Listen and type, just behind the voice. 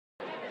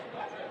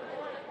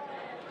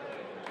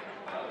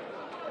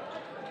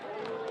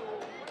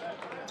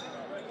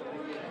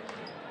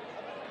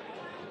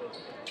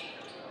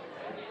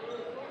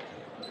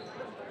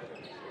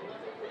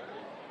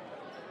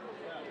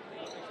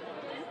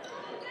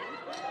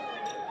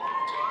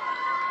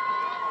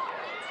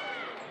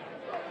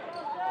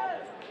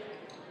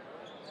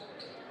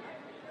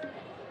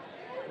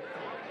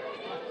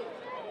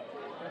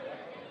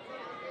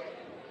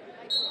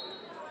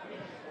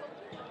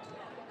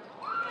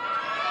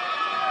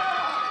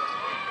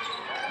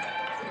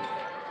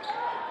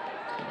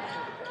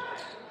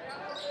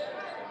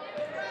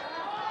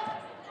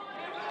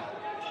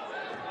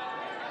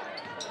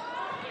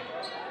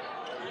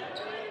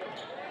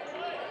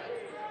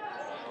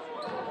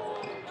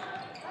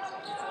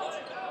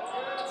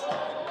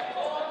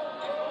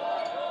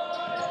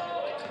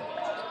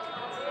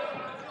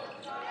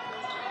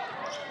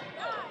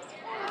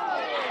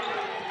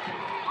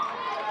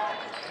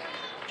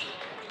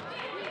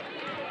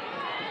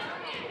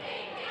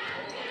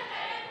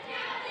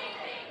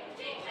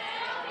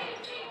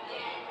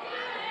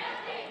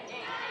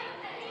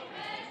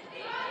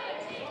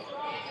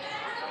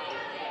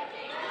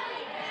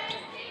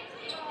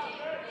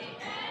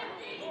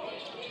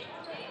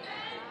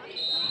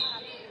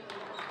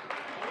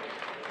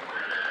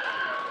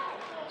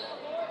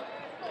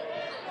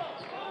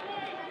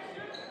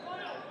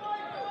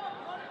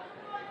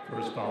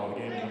First foul of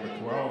the game, number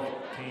 12,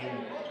 Team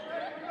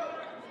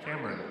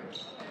Cameron.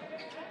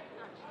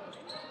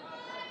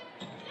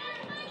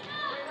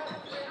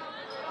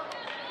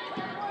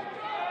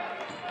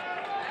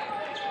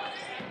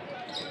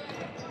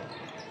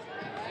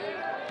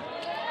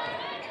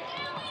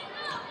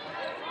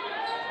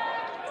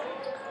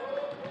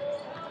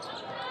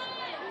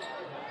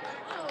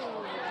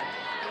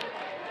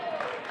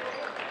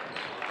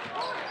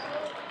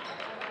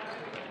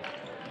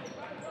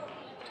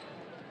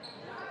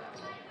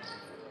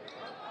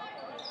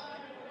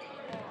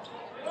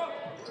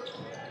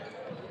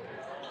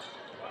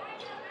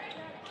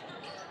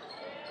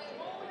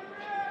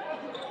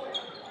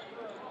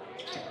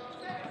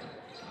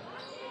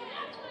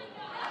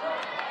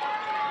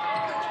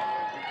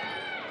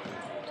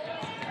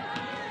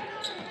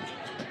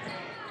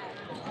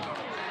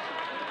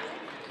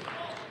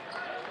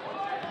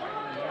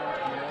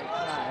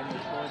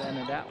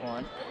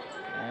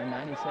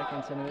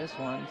 Into this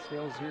one,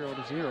 still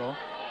 0-0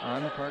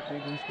 on the Park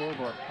Region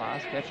scoreboard.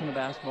 Foss catching the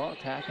basketball,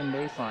 attacking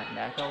baseline,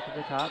 back out to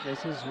the top.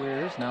 This is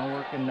Weirs, now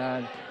working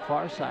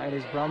far side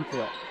is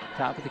Brumfield.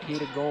 Top of the key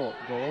to Gold.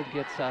 Gold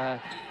gets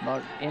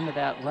about into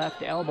that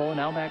left elbow,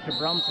 now back to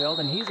Brumfield,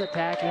 and he's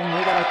attacking.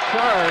 We got a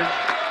charge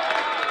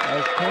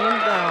as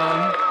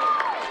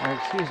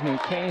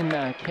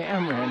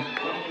Cameron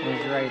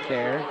is right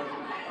there,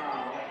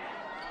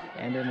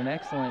 and did an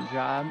excellent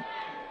job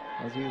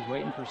as he was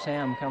waiting for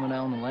Sam coming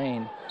down the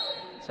lane,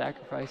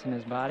 sacrificing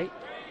his body.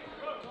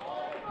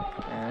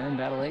 And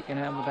Battle Lake can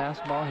have the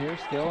basketball here,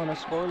 still in a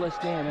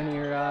scoreless game in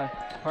your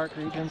Park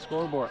Region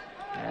scoreboard.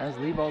 As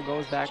Lebo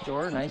goes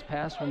backdoor, nice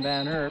pass from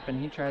Van Erp,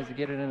 and he tries to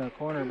get it in the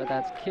corner, but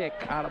that's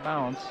kicked out of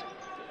bounds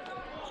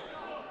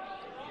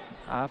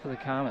off of the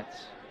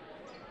Comets.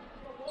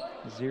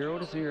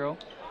 0-0.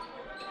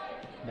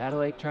 Battle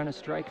Lake trying to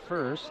strike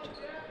first.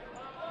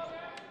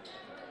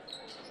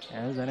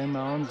 As that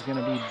inbound is going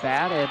to be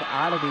batted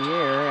out of the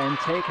air and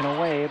taken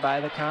away by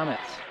the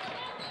Comets.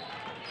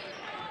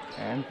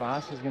 And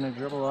Foss is going to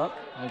dribble up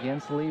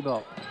against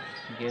Lebo.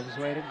 Gives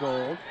way to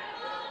Gold.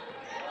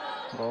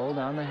 Gold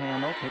on the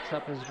handle, picks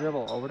up his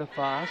dribble over to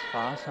Foss.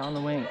 Foss on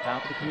the wing,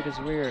 top of the key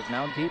to Weirs.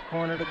 Now deep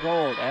corner to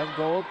Gold. Ev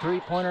Gold,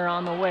 three-pointer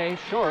on the way,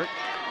 short,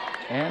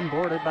 and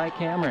boarded by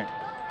Cameron.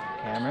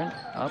 Cameron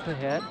up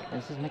ahead.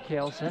 This is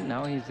Mikkelsen.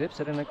 Now he zips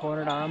it in the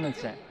corner to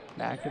Amundsen.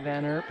 Back to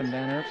Van Erp, and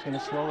Van Erp's going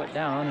to slow it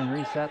down and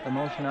reset the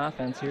motion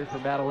offense here for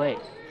Battle Lake.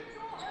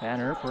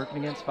 Van Erp working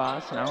against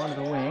Foss, now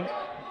into the wing.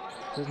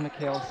 This is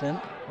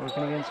Mikkelsen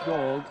working against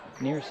Gold,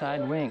 near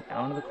side wing.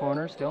 Down to the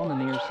corner, still on the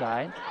near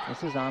side.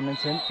 This is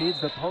Amundsen, feeds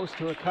the post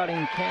to a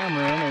cutting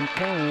Cameron, and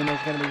Kane is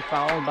going to be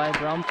fouled by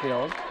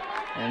Brumfield.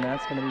 And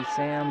that's going to be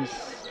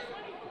Sam's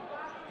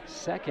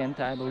second,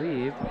 I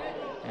believe.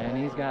 And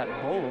he's got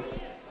both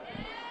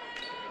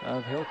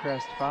of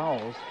Hillcrest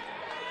fouls.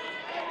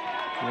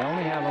 We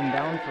only have him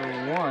down for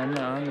one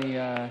on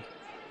the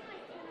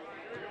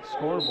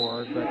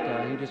scoreboard,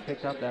 but he just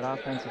picked up that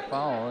offensive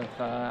foul, if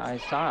I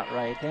saw it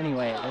right.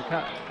 Anyway,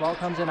 the ball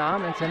comes in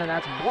Amundsen, and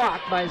that's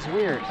blocked by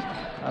Weirs.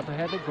 Up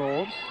ahead to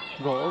Gold.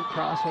 Gold,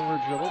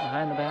 crossover dribble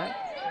behind the back.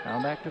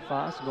 Now back to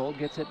Foss. Gold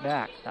gets it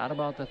back. Not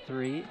about the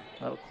three.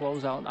 That'll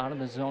close out of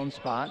the zone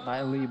spot by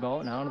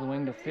Lebo. Now to the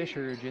wing to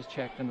Fisher, who just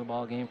checked into the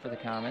ball game for the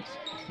Comets.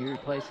 He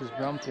replaces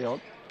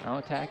Brumfield. Now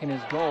attacking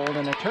his Gold,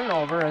 and a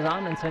turnover as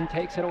Amundsen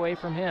takes it away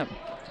from him.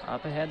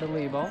 Up ahead to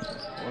Lebo,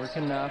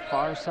 working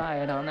far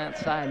side on that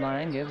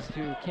sideline, gives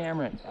to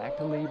Cameron. Back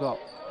to Lebo.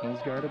 He's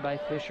guarded by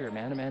Fisher.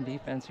 Man-to-man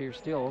defense here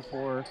still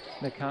for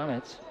the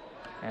Comets.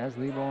 As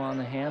Lebo on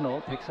the handle,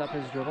 picks up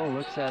his dribble,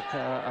 looks at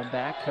a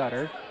back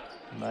cutter,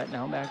 but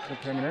now back to the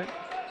perimeter.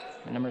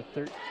 And number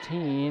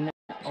 13,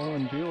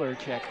 Owen Bueller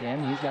checked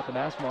in. He's got the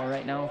basketball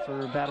right now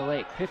for Battle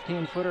Lake.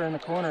 15-footer in the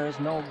corner is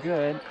no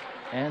good,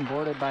 and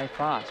boarded by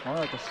Foss. More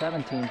like a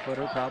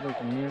 17-footer, probably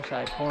from near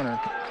side corner,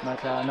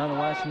 but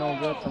nonetheless no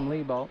good from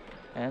Lebo.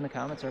 And the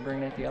Comets are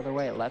bringing it the other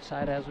way. Left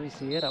side as we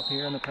see it up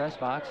here in the press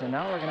box. And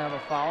now we're going to have a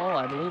foul.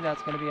 I believe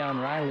that's going to be on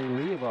Riley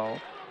Lebo.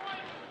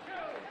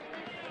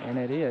 And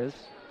it is.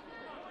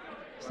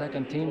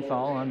 Second team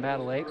foul on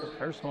Battle Lake. The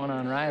first one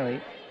on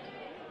Riley.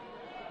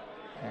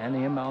 And the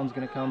inbound's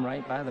going to come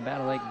right by the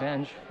Battle Lake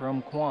bench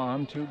from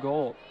Quam to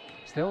Gold.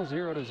 Still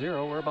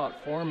 0-0. We're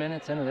about 4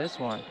 minutes into this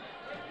one.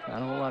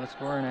 Not a whole lot of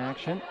scoring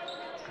action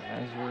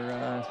as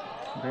we're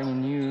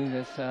bringing you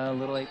this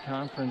Little 8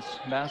 Conference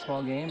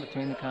basketball game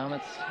between the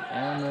Comets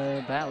and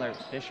the Battlers.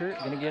 Fisher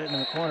going to get it in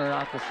the corner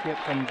off the skip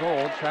from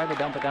Gold. Tried to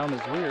dump it down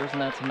to Weirs,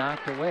 and that's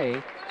knocked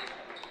away.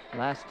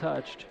 Last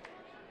touched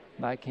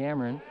by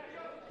Cameron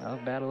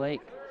of Battle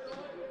Lake.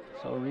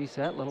 So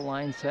reset, little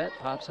line set,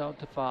 pops out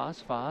to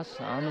Foss. Foss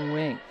on the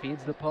wing,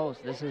 feeds the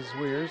post. This is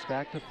Weirs,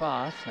 back to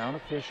Foss, now to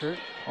Fisher,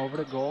 over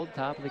to Gold,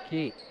 top of the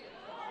key.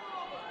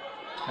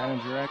 Kind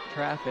of direct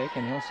traffic,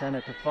 and he'll send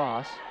it to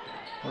Foss.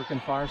 Working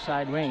far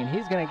side wing, and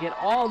he's going to get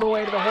all the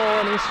way to the hole,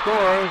 and he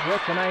scores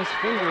with a nice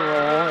finger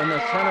roll in the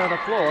center of the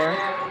floor.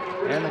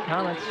 And the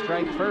Comets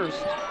strike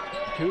first,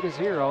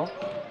 2-0.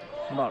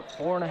 About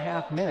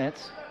 4.5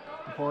 minutes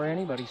before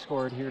anybody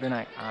scored here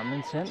tonight.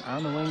 Amundsen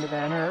on the wing to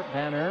Van Erp.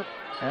 Van Erp,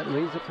 that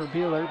leaves it for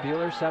Bueller.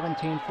 Bueller,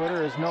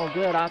 17-footer is no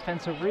good.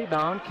 Offensive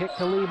rebound, kick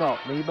to Lebo.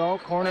 Lebo,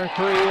 corner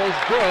three is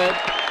good.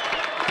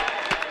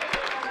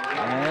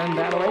 And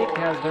Battle Lake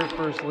has their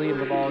first lead of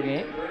the ball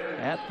game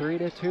at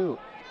 3-2.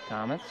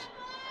 Comets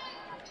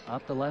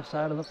up the left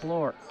side of the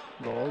floor.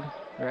 Gold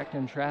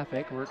directing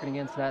traffic, working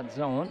against that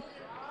zone.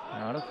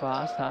 Now to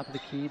Foss, top of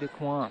the key to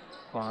Quam.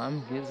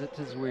 Quam gives it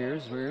to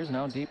Zwiers. Zwiers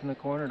now deep in the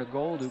corner to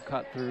Gold, who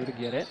cut through to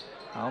get it.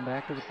 Now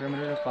back to the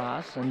perimeter to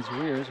Foss, and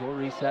Zwiers will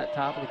reset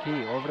top of the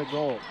key. Over to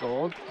Gold.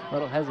 Gold,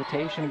 little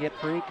hesitation to get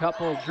free.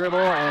 Couple dribble,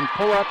 and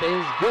pull-up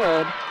is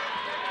good.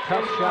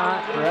 Tough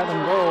shot for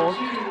Evan Gold.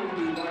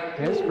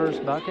 His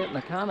first bucket, and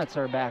the Comets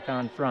are back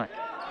on front.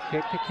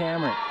 Kick to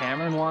Cameron.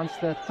 Cameron wants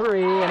the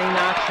three, and he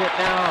knocks it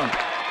down.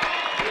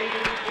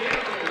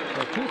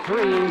 So 2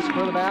 threes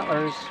for the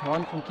Battlers.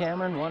 One from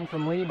Cameron, one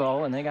from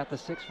Lebo, and they got the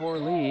 6-4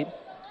 lead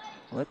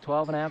with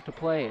 12.5 to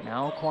play.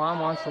 Now Quam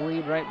wants the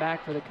lead right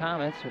back for the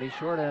Comets, but he's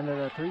short end of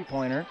the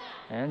three-pointer,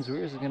 and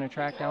Zwiers is going to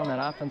track down that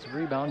offensive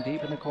rebound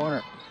deep in the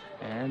corner.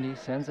 And he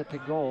sends it to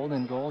Gold,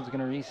 and Gold's going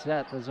to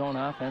reset the zone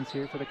offense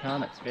here for the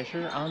Comets.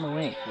 Fisher on the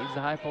wing, feeds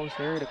the high post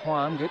area to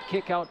Quam. Good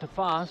kick out to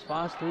Foss.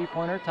 Foss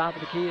three-pointer, top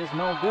of the key is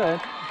no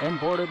good, and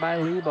boarded by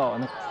Lebo.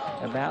 And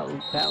the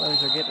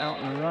Battlers are getting out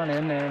and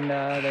running, and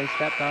they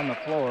stepped on the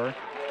floor,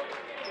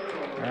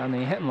 or on the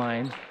end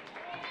line.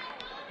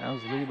 That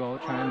was Lebo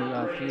trying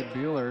to feed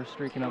Bueller,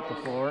 streaking up the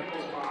floor.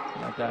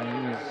 But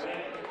he was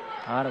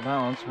out of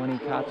bounds when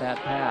he caught that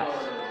pass.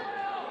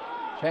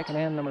 Checking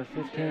in, number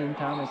 15,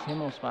 Thomas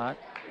Himmelspach.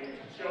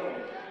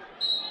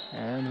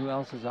 And who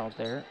else is out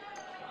there?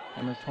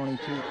 Number 22,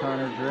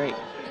 Connor Drake.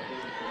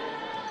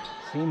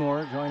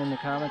 Seymour joining the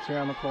Comets here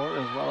on the floor,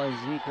 as well as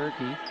Zeke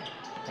Erke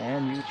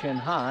and Yu-Chin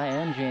Ha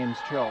and James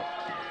Cho.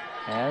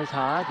 As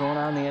Ha going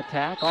on the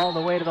attack all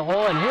the way to the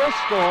hole, and he'll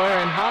score,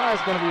 and Ha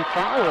is going to be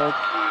fouled.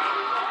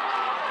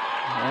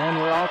 And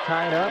we're all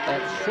tied up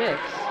at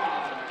 6.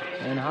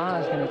 And Ha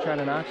is going to try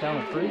to knock down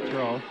a free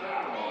throw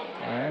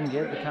and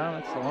give the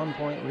Comets the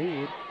 1-point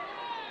lead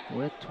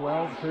with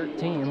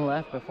 12:13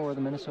 left before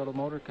the Minnesota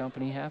Motor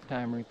Company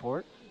halftime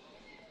report.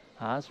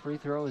 Ha's free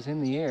throw is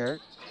in the air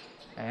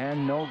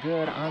and no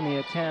good on the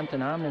attempt,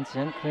 and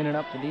Amundsen cleaning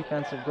up the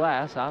defensive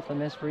glass off the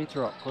missed free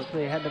throw.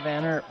 Quickly ahead to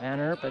Van Erp. Van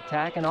Erp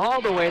attacking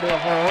all the way to the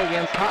hole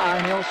against Ha,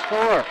 and he'll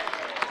score.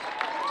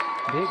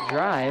 Big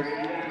drive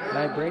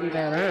by Brady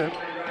Van Erp,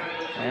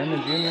 and the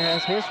junior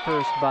has his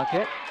first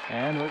bucket,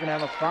 and we're going to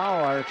have a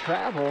foul or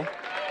travel.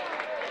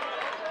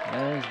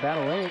 There's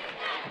Battle Lake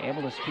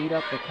able to speed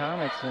up the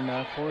Comets and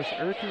force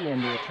Erke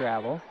into a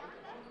travel.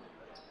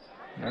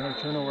 Another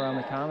turnover on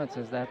the Comets,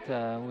 as that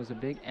was a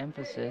big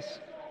emphasis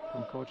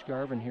from Coach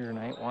Garvin here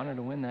tonight. Wanted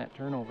to win that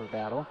turnover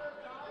battle,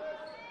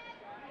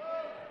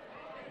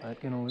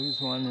 but going to lose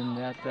one in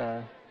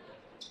that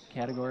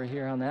category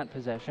here on that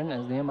possession,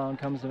 as the inbound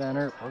comes to Van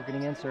Erp. Working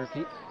against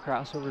Erke.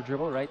 Crossover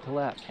dribble right to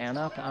left. Hand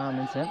off to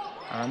Amundsen.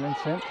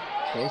 Amundsen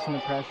facing the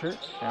pressure.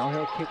 Now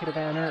he'll kick it to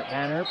Van Erp.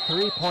 Van Erp,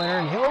 three-pointer,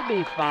 and he'll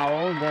be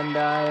fouled. And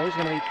there's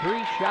going to be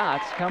 3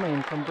 shots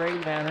coming from Brady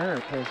Van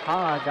Erp, as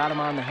Ha got him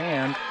on the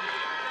hand.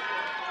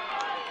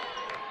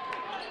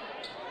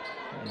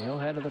 And he'll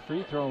head to the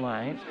free throw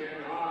line.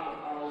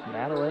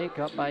 Battle Lake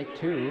up by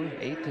 2,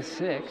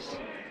 8-6.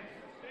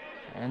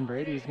 And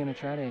Brady's going to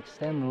try to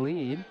extend the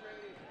lead.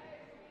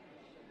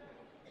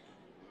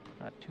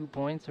 Got 2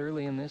 points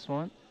early in this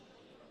one.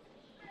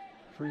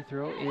 Free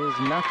throw is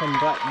nothing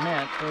but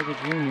net for the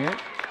junior,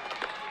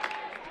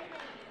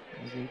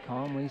 as he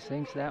calmly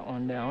sinks that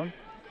one down.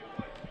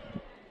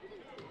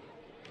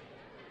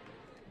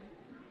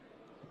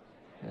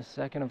 The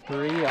second of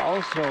 3,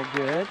 also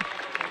good.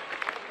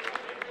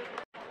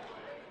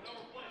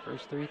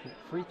 First 3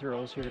 free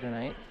throws here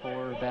tonight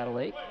for Battle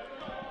Lake.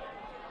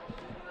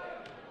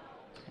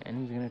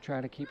 And he's going to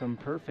try to keep him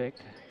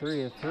perfect.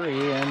 3 of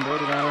 3, and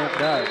Brady Van Erp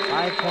does.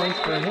 5 points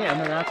for him,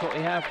 and that's what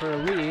we have for a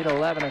lead,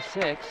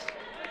 11-6.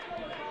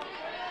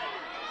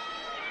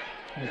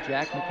 As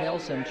Jack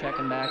McHaleson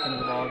checking back into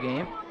the ball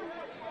game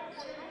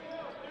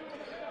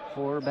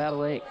for Battle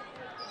Lake.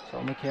 So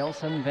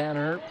McHaleson, Van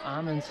Erp,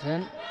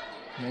 Amundsen,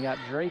 and they got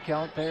Drake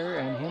out there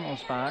and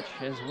Himmelspach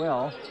as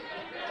well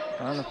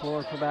on the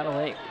floor for Battle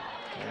Lake.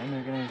 And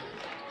they're going to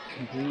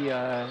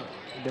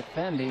be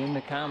defending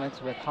the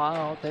Comets with Ha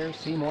out there.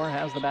 Seymour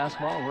has the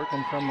basketball,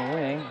 working from the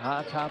wing.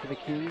 Ha top of the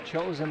key,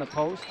 Cho's in the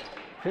post.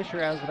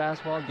 Fisher has the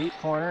basketball, deep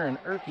corner, and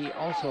Erke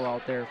also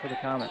out there for the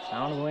Comets.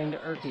 Down the wing to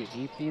Erke.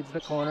 He feeds the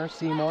corner.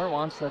 Seymour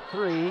wants the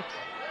 3.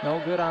 No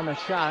good on the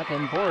shot,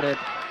 and boarded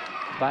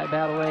by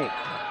Battle Lake.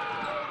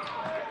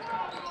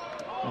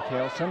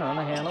 McHaleson on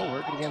the handle,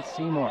 working against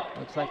Seymour.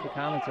 Looks like the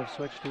Comets have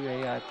switched to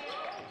a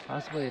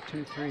possibly a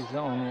 2-3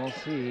 zone. We'll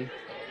see.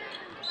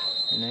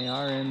 And they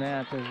are in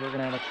that, as we're going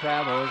to have a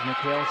travel as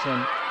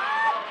McHaleson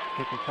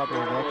took a couple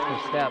of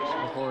extra steps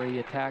before he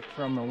attacked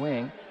from the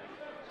wing.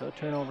 So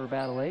turnover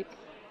Battle Lake.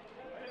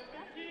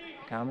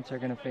 Comets are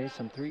going to face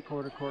some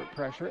 3/4 court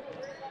pressure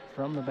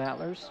from the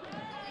Battlers.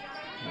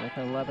 with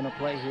 11 to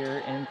play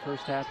here in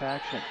first half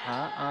action.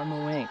 Hot on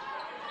the wing.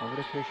 Over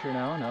to Fisher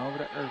now over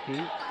to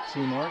Erke.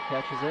 Seymour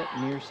catches it,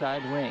 near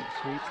side wing.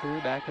 Sweeps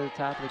through, back to the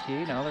top of the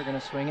key. Now they're going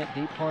to swing it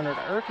deep corner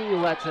to Erke, who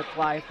lets it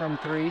fly from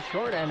three.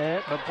 Short-ended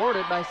it, but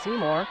boarded by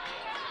Seymour.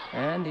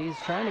 And he's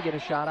trying to get a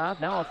shot off.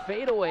 Now a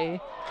fadeaway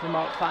from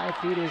about 5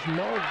 feet is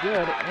no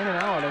good. In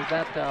and out as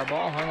that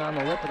ball hung on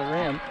the lip of the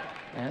rim.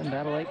 And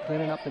Battle Lake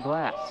cleaning up the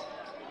glass.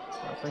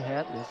 Up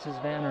ahead, this is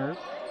Van Herp.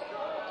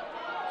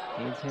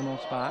 Needs Himmel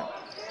spot.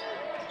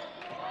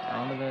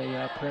 Down to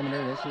the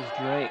perimeter, this is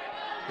Drake.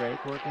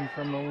 Drake working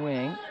from the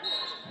wing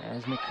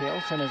as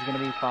Mikhailson is going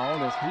to be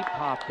fouled as he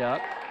popped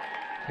up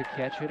to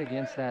catch it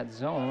against that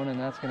zone, and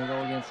that's going to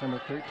go against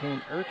number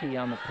 13,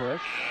 Erke on the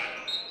push.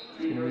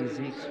 It's going to be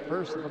Zeke's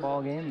first of the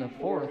ball game, the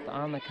fourth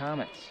on the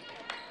Comets,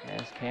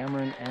 as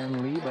Cameron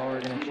and Lebo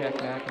are going to check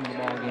back into the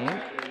ball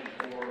game.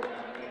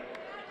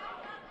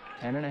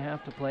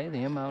 10.5 to play. The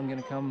inbound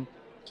going to come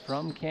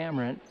from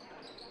Cameron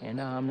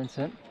into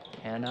Omninson.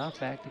 Hand off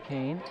back to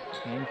Kane.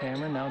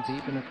 Cameron now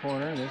deep in the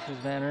corner. This is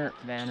Van Herp.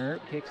 Van Herp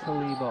kicks to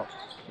Lebo.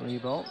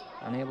 Lebo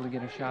unable to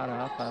get a shot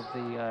off of the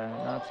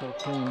not so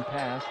clean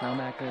pass. Now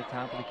back to the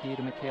top of the key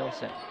to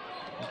Mikhailson.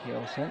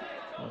 Mikhailson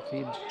will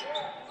feed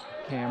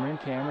Cameron.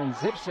 Cameron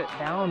zips it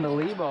down to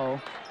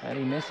Lebo, and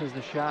he misses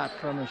the shot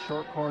from the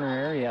short corner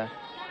area.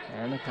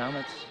 And the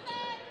Comets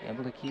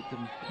able to keep the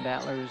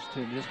Battlers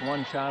to just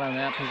one shot on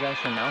that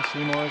possession. Now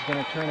Seymour is going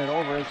to turn it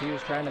over as he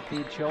was trying to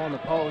feed Cho in the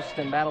post,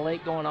 and Battle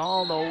Lake going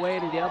all the way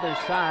to the other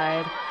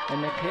side.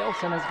 And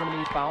Mikhailson is going to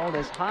be fouled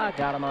as Ha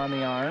got him on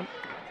the arm.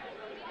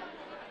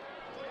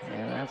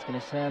 And that's going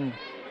to send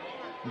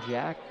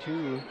Jack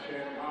to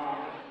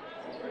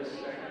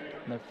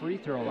the free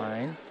throw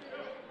line.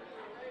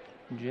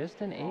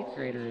 Just an 8th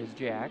grader is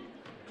Jack,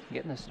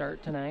 getting the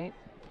start tonight.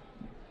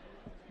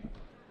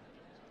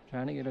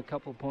 Trying to get a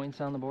couple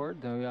points on the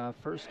board. The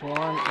first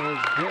one is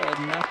good,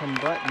 nothing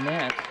but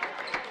net.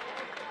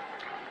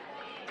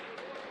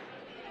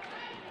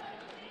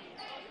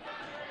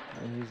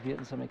 And he's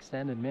getting some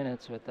extended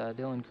minutes with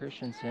Dylan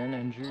Christensen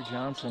and Drew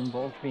Johnson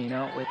both being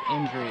out with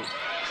injuries.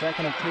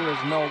 Second of 2 is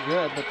no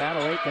good, but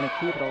Battle Lake going to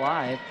keep it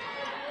alive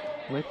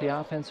with the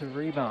offensive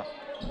rebound.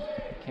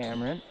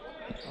 Cameron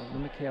over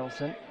to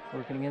Mikhailson,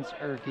 working against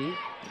Erke.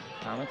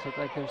 Comets look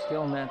like they're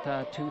still in that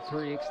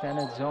 2-3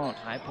 extended zone.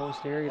 High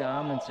post area to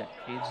Amundsen.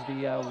 Feeds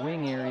the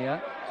wing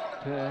area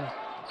to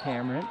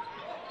Cameron.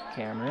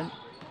 Cameron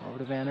over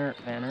to Van Herp.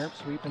 Van Herp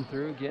sweeping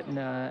through, getting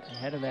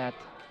ahead of that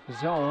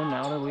zone.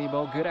 Now to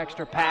Lebo. Good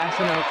extra pass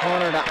into the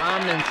corner to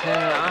Amundsen.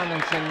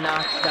 Amundsen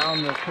knocks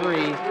down the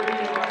 3.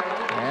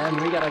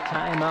 And we got a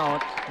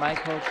timeout by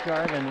Coach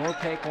Garvin. We'll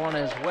take one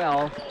as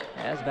well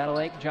as Battle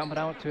Lake jumping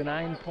out to a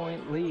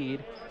 9-point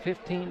lead,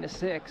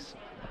 15-6.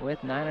 with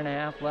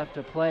 9.5 left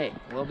to play.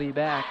 We'll be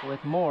back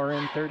with more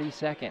in 30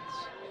 seconds.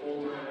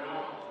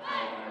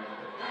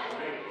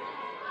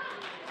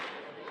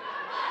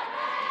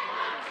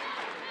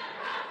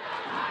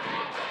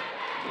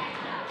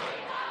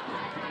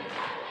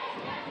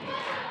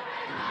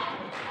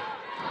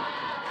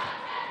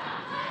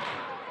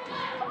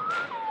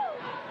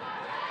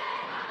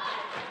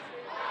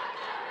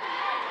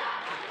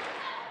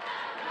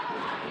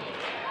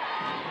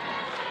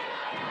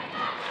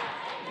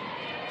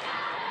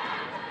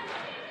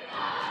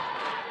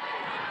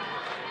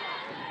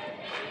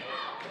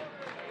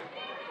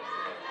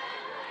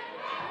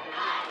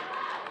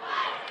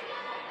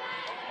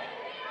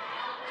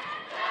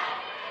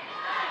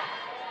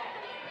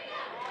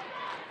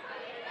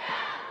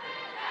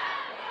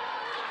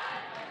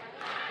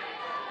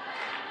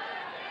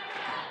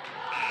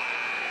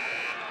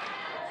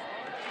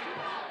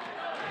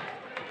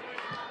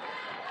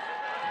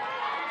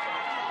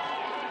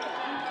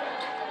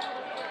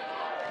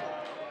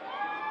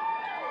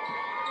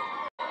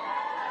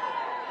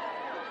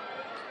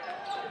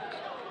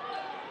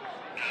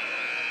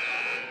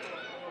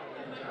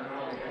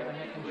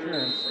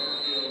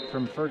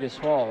 From Fergus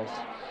Falls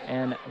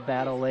and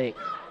Battle Lake.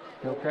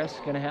 Hillcrest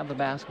is going to have the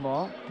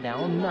basketball,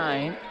 down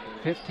 9,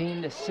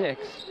 15-6.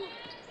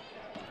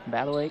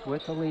 Battle Lake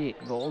with the lead.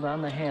 Gold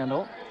on the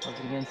handle,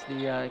 looking against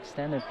the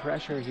extended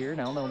pressure here.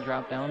 Now they'll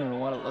drop down into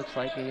what it looks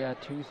like a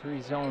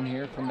 2-3 zone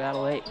here from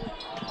Battle Lake.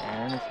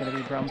 And it's going to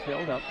be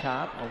Brumfield up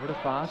top, over to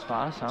Foss.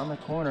 Foss on the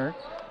corner,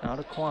 now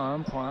to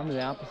Quam. Quam to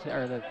the opposite,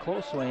 or the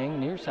close wing,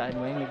 near side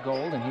wing to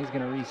Gold, and he's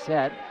going to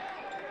reset.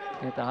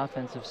 Get the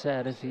offensive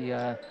set as he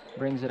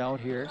brings it out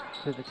here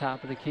to the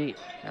top of the key.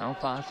 Now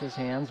Foss's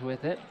hands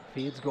with it,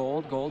 feeds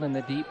Gold. Gold in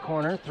the deep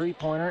corner,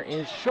 three-pointer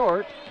is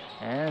short,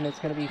 and it's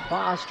going to be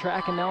Foss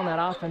tracking down that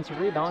offensive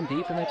rebound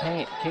deep in the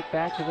paint. Kick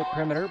back to the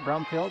perimeter.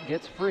 Brumfield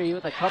gets free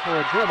with a couple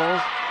of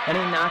dribbles, and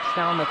he knocks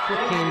down the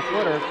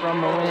 15-footer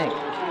from the wing.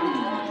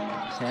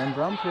 Sam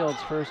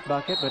Brumfield's first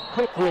bucket, but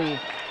quickly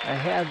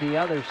ahead the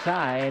other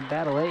side.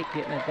 Battle Lake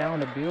getting it down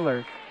to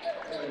Bueller.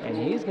 And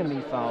he's going to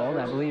be fouled,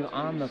 I believe,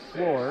 on the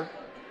floor.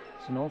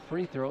 So no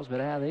free throws, but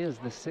that is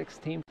the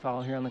 6th team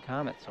foul here on the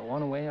Comets. So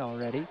one away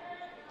already.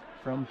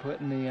 from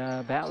putting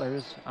the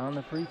Battlers on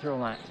the free throw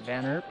line.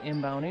 Van Herp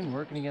inbounding,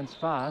 working against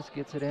Foss,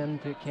 gets it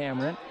into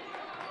Cameron.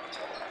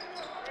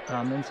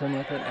 Tomlinson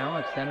with it now,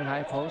 extended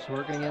high post,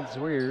 working against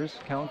Zwiers.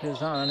 Count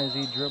is on as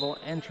he dribble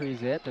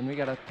entries it, and we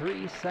got a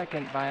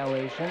 3-second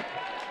violation.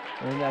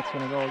 I think that's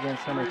going to go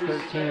against number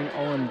 13,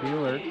 Owen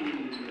Bueller.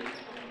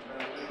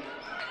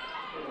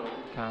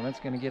 Comets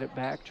going to get it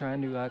back,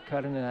 trying to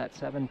cut into that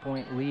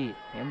 7-point lead.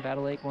 And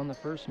Battle Lake won the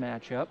first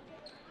matchup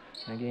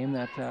in a game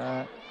that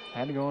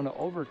had to go into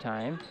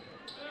overtime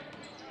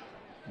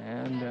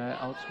and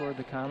outscored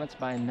the Comets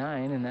by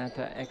 9 in that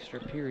extra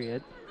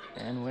period,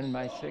 and winning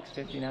by 6,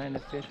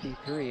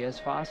 59-53. As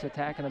Foss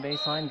attacking the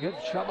baseline, good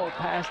shovel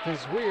pass to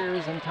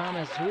Zwiers, and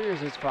Thomas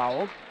Zwiers is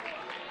fouled.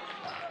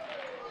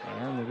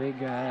 And the big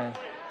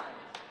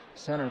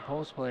center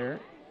post player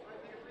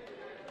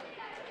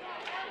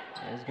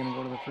is going to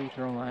go to the free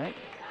throw line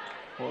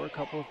for a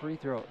couple of free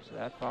throws.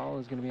 That foul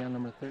is going to be on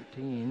number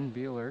 13,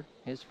 Bueller,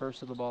 his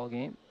first of the ball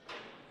game.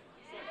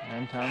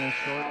 And Thomas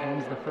Short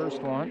ends the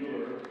first one.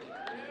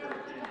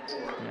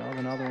 Now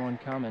another one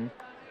coming,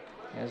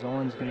 as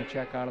Owen's going to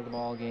check out of the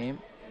ball game,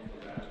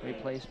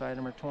 replaced by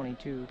number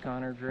 22,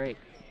 Connor Drake.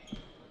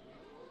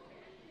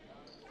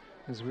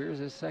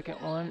 Zwiers' second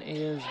one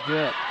is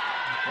good.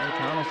 Clay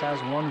Thomas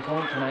has 1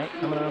 point tonight,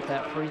 coming off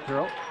that free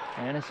throw,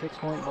 and a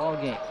 6-point ball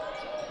game.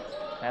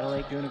 Battle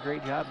Lake doing a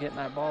great job getting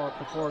that ball up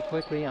the floor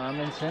quickly.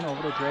 Amundsen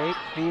over to Drake,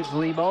 feeds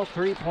Lebo.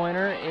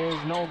 3-pointer is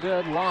no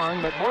good,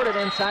 long, but boarded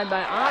inside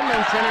by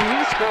Amundsen, and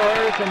he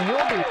scores, and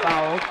he'll be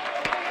fouled.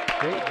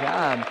 Great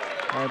job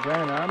by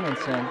Brennan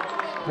Amundsen,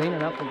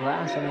 cleaning up the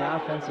glass on the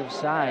offensive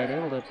side,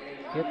 able to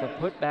get the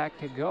putback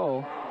to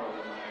go.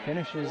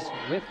 Finishes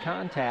with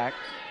contact,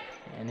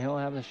 and he'll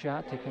have the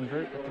shot to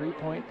convert the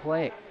 3-point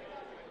play.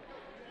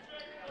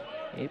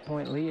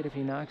 8-point lead. If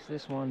he knocks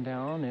this one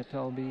down,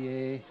 it'll be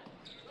a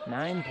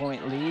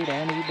 9-point lead,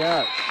 and he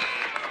does.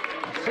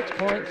 6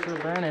 points for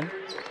Brennan,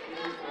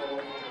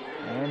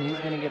 and he's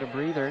going to get a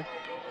breather.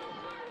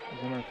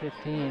 Number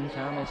 15,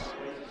 Thomas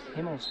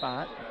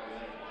Himmelspot,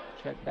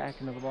 check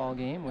back into the ball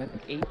game with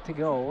 8 to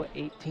go,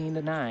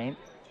 18-9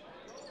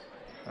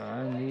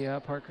 on the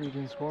Park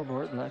Region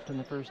scoreboard left in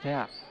the first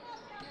half.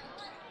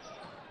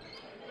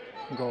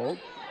 Gold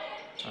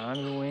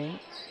onto the wing.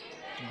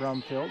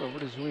 Brumfield over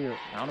to Zwier,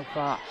 down to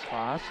Foss.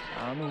 Foss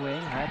on the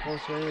wing, high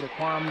post area to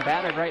Quam,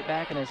 batted right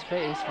back in his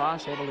face.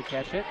 Foss able to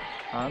catch it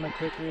on the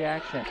quick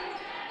reaction.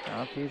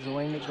 Now feeds the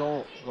wing to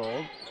Gold.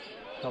 Gold,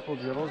 couple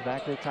dribbles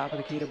back to the top of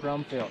the key to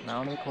Brumfield.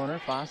 Now in the corner,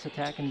 Foss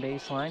attacking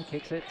baseline,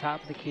 kicks it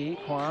top of the key.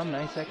 Quam,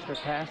 nice extra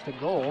pass to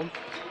Gold.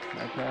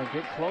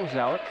 Good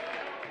closeout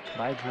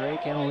by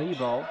Drake and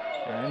Lebo.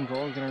 And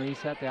Gold's going to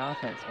reset the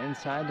offense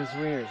inside to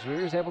Zwiers.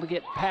 Zwiers able to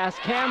get past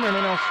Cameron,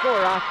 and he'll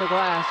score off the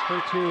glass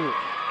for 2.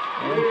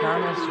 And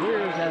Thomas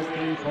Zwiers has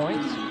 3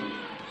 points.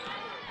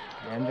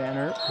 And Van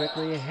Herp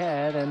quickly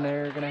ahead, and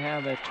they're going to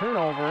have a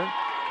turnover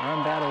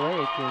on Battle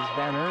Lake as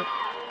Van Herp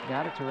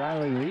got it to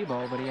Riley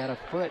Lebo, but he had a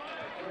foot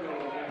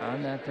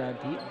on that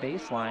deep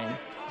baseline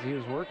as he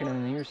was working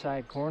in the near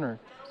side corner.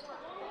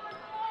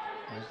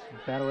 As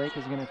Battle Lake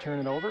is going to turn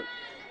it over,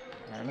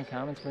 and the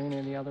Comets bringing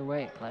it the other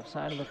way. Left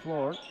side of the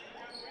floor.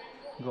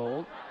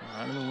 Gold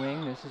onto the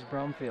wing. This is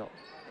Brumfield.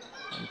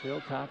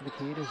 Brumfield top of the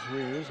key to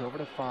Zwiers, over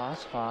to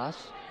Foss.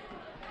 Foss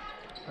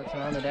puts it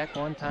on the deck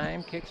one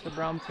time, kicks to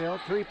Brumfield.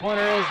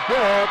 3-pointer is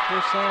good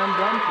for Sam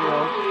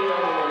Brumfield.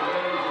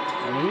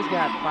 And he's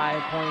got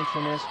 5 points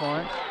in this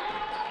one.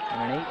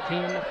 And an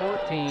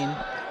 18-14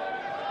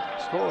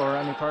 score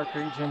on the Park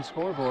Region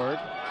scoreboard.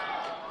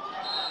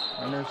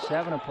 Under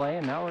 7 to play,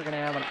 and now we're going to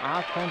have an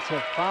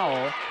offensive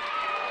foul.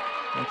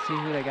 Let's see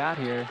who they got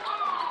here.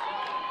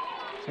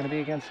 It's going to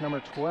be against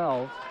number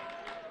 12,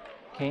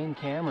 Kane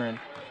Cameron.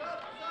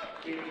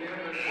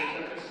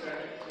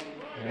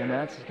 And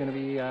that's going to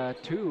be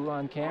 2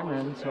 on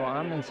Cameron, so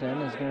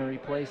Amundsen is going to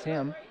replace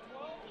him.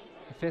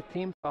 The 5th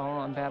team foul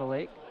on Battle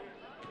Lake.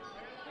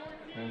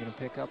 They're going to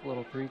pick up a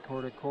little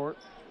 3-quarter court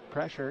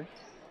pressure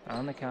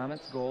on the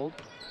Comets. Gold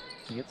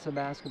gets the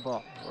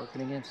basketball,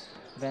 working against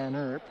Van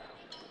Herp.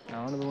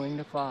 Now to the wing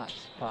to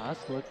Foss. Foss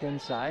looked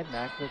inside,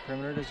 back to the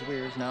perimeter to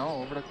Zwiers. Now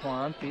over to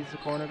Quan, feeds the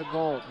corner to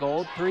Gold.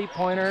 Gold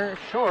 3-pointer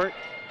short,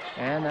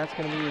 and that's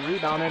going to be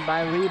rebounded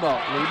by Lebo.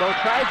 Lebo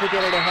tries to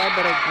get it ahead,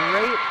 but a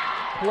great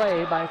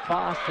play by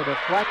Foss to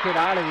deflect it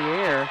out of the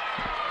air,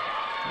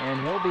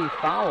 and he'll be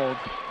fouled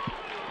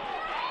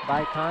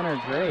by Connor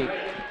Drake.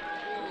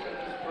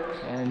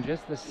 And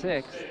just the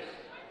 6th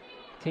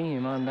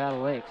team on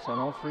Battle Lake, so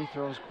no free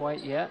throws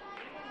quite yet.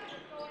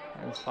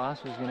 As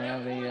Foss was going to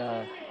have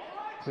a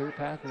clear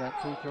path to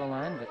that free throw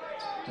line, but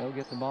they'll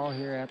get the ball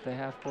here at the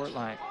half-court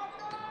line.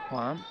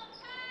 Quam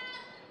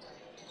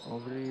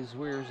over to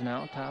Zwiers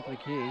now, top of the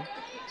key.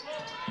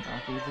 Now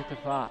feeds it to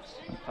Foss.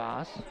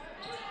 Foss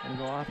going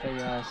to go off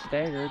a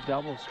staggered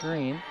double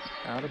screen.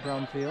 Now to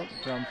Brumfield.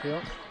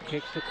 Brumfield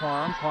kicks to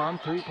Quam. Quam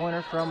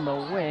 3-pointer from the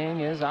wing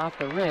is off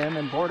the rim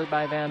and boarded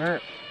by Van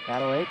Herp.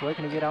 Battle Lake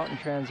looking to get out in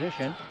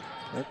transition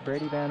with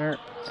Brady Van Herp.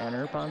 Van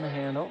Herp on the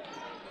handle.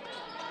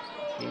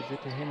 Feeds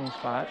it to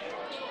Himmelspot.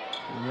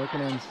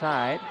 Looking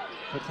inside,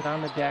 puts it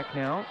on the deck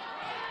now.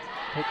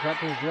 Picks up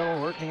his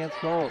dribble, working against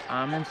goals.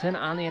 Amundsen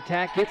on the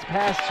attack, gets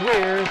past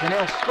Swears, and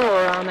he'll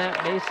score on that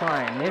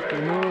baseline.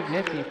 Nifty move,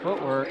 nifty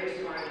footwork,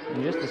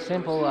 and just a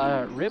simple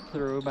rip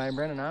through by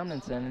Brennan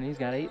Amundsen, and he's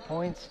got 8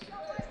 points.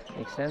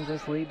 Extends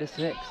this lead to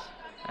 6.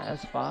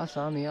 As Foss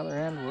on the other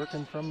end,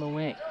 working from the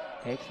wing.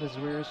 Takes the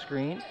Swears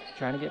screen,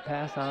 trying to get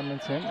past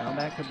Amundsen. Now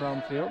back to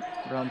Brumfield.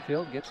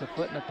 Brumfield gets a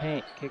foot in the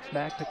paint, kicks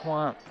back to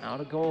Quam. Now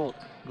to Gold.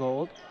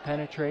 Gold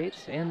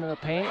penetrates into the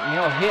paint, and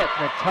he'll hit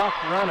the tough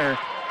runner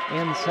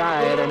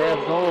inside, and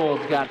Ev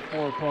Gold's got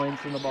 4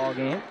 points in the ball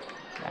game.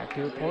 Back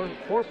to a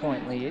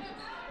 4-point lead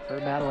for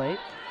Battle Lake.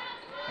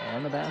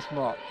 And the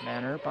basketball.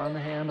 Van Erp on the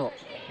handle.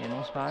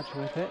 Amos Spotch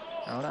with it.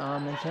 Now to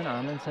Amundsen.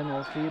 Amundsen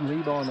will feed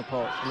Lebo in the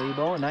post.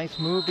 Lebo, a nice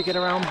move to get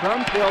around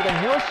Brumfield, and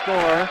he'll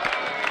score.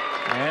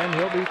 And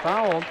he'll be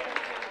fouled.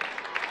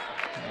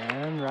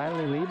 And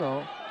Riley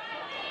Lebo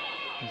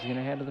is going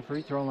to head to the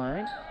free throw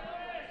line.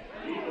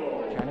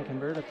 Trying to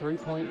convert a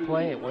 3-point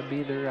play. It would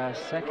be their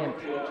second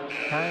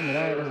time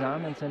tonight, as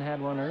Amundsen had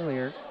one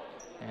earlier.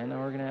 And now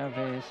we're going to have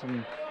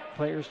some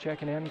players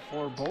checking in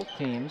for both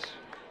teams.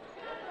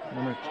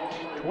 Number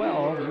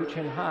 12,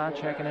 Yuchin Ha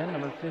checking in.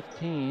 Number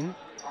 15,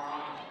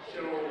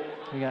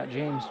 we got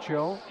James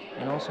Cho.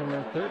 And also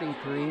number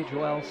 33,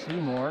 Joel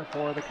Seymour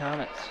for the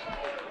Comets.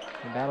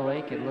 In Battle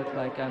Lake, it looked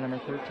like number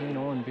 13,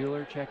 Owen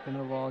Bueller, checked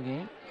into the ball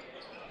game,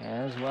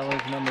 as well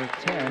as number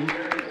 10.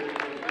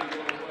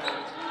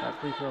 That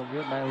free throw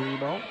good by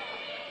Lebo.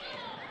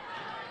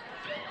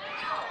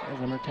 There's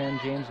number 10,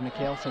 James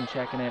McKelson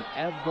checking in.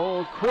 Ev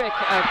Gold, quick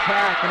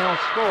attack, and he'll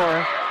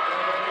score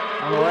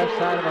on the left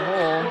side of the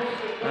hole.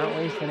 Not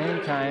wasting any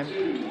time.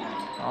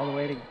 All the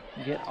way to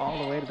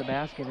the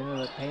basket, into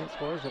the paint,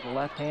 scores with the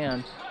left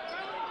hand.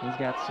 He's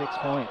got 6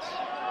 points.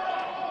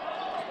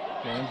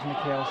 James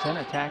McKelson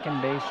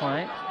attacking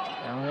baseline.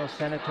 Now he'll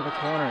send it to the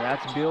corner.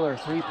 That's Bueller.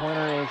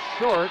 Three-pointer is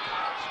short.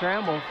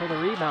 Scramble for the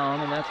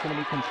rebound, and that's going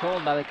to be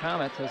controlled by the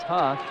Comets as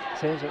Ha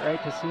saves it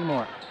right to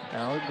Seymour.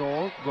 Now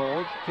Gold.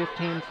 Gold,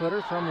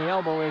 15-footer from the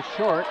elbow is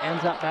short.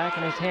 Ends up back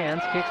in his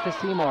hands. Kicks to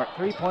Seymour.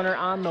 Three-pointer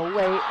on the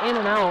way. In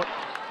and out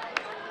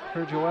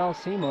for Joel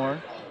Seymour.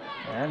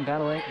 And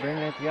Battle Lake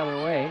bringing it the other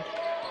way.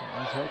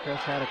 As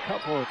Hillcrest had a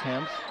couple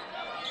attempts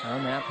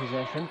on that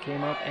possession.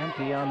 Came up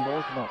empty on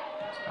both of them.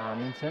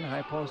 Amundsen,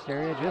 high post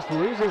area, just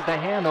loses the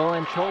handle,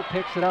 and Cho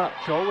picks it up.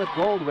 Cho with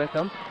Gold with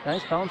him.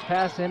 Nice bounce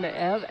pass into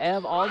Ev.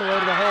 Ev all the way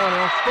to the hole, and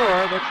he'll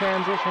score the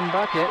transition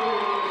bucket.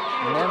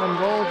 And Evan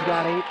Gold's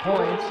got 8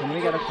 points, and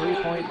we got a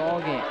 3-point ball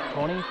game.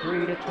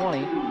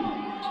 23-20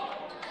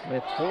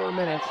 with 4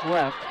 minutes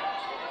left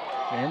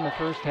in the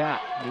first half.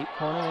 Deep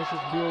corner, this is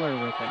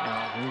Bueller with it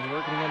now. He's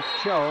working against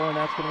Cho, and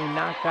that's going to be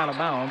knocked out of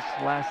bounds.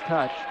 Last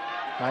touch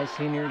by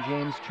senior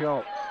James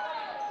Cho.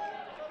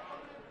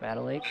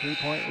 Battle Lake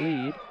 3-point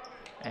lead,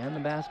 and the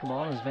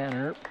basketball is Van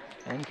Erp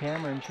and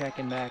Cameron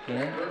checking back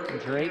in.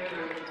 Drake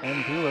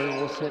and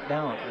Bueller will sit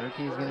down.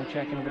 Erkey's going to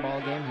check into the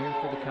ball game here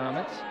for the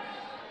Comets.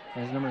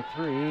 As number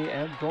 3,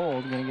 Ed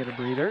Gold, going to get a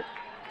breather.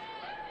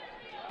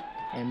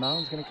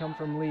 Inbound's going to come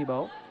from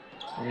Lebo.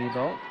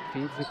 Lebo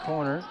feeds the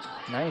corner.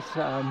 Nice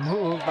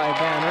move by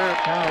Van Erp.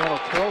 Kind of a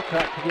little throw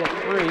cut to get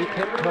free.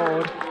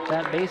 Tiptoed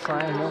that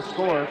baseline, and he'll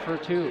score for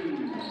 2.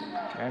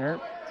 Van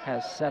Erp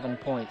has 7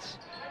 points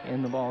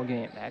in the ball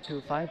game. Back to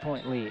a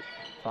 5-point lead.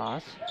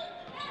 Foss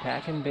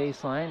attacking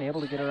baseline,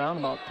 able to get around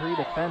about 3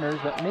 defenders,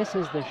 but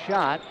misses the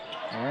shot,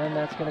 and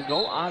that's going to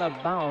go out of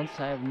bounds.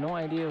 I have no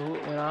idea who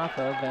it went off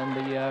of, and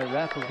the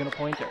ref is going to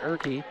point to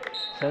Erkey.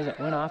 Says it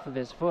went off of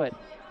his foot.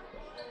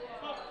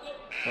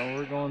 So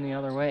we're going the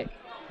other way.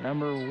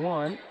 Number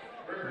 1,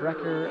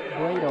 Brecker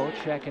Blado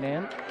checking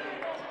in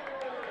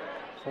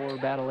for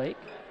Battle Lake.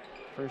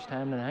 First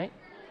time tonight.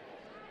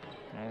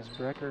 As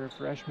Brecker, a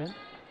freshman.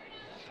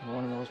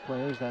 One of those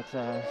players that's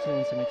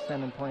seeing some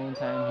extended playing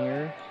time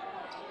here,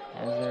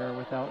 as they're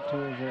without 2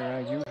 of their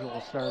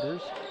usual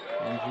starters,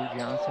 Andrew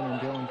Johnson and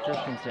Dylan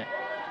Christensen.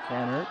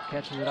 Van Erp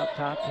catches it up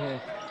top to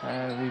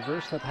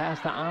reverse the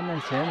pass to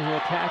Amundsen, who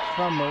attacks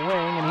from the wing,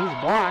 and he's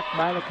blocked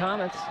by the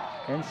Comets,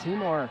 and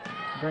Seymour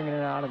bringing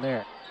it out of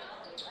there.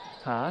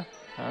 Ha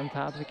on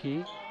top of the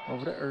key,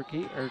 over to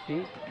Erkey.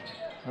 Erkey,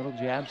 little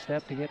jab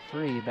step to get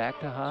free. Back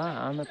to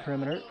Ha on the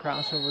perimeter.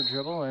 Crossover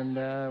dribble, and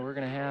we're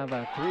going to have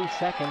a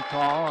 3-second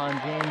call on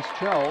James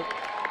Cho.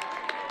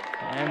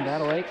 And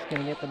Battle Lake's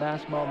going to get the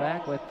basketball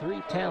back with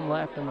 3:10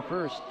 left in the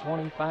first.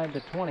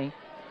 25-20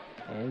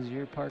 is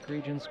your Park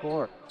Region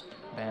score.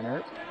 Van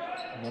Erp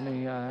going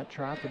to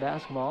trot the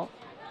basketball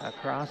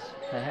across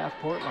the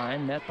half-court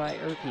line, met by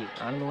Erkey.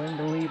 On the wing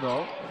to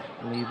Lebo.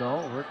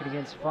 Lebo working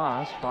against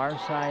Foss. Far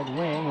side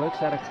wing,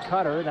 looks at a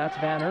cutter. That's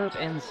Van Erp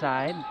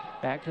inside.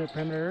 Back to the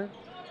perimeter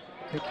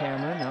to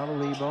Cameron. Now to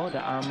Lebo, to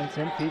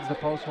Amundsen. Feeds the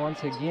post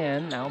once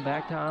again. Now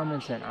back to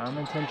Amundsen.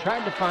 Amundsen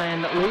tried to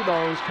find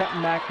Lebo, who's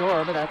cutting back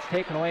door, but that's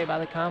taken away by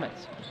the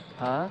Comets.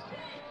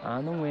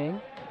 On the wing.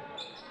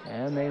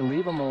 And they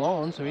leave him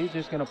alone, so he's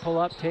just going to pull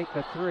up, take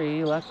the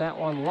 3. Left that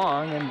one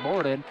long and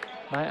boarded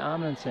by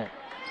Amundsen.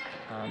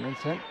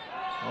 Amundsen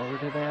Over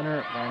to Van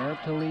Erp. Van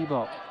Erp to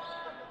Lebo.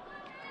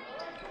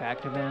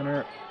 Back to Van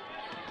Erp.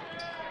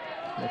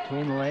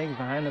 Between the legs,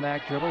 behind the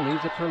back dribble,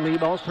 leaves it for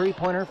Lebo.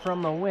 Three-pointer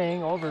from the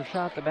wing,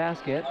 overshot the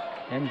basket,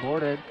 and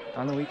boarded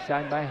on the weak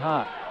side by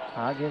Ha.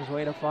 Ha gives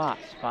way to Foss.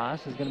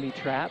 Foss is going to be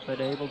trapped,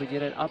 but able to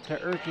get it up to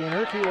Erke,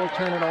 and Erke will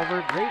turn it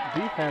over. Great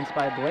defense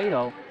by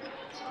Blado.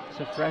 It's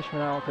a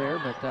freshman out there,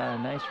 but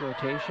nice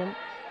rotation.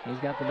 He's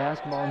got the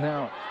basketball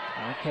now.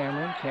 Now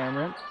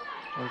Cameron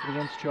working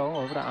against Cho,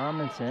 over to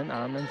Amundsen.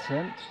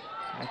 Amundsen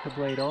back to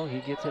Blado. He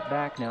gets it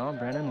back now.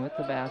 Brennan with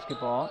the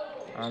basketball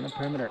on the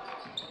perimeter.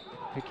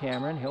 To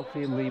Cameron, he'll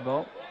feed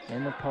Lebo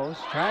in the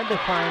post. Tried to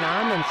find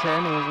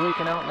Amundsen, who was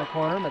leaking out in the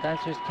corner, but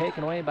that's just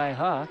taken away by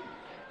Ha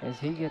as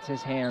he gets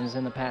his hands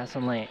in the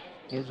passing lane.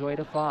 Gives way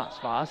to Foss.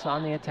 Foss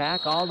on the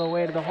attack all the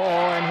way to the hole,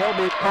 and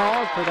he'll be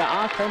called for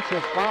the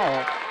offensive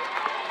foul.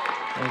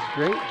 It's a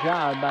great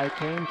job by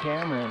Kane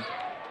Cameron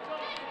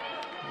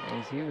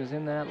as he was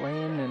in that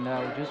lane and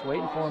we're just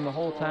waiting for him the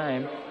whole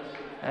time.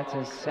 That's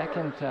his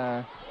second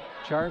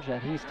charge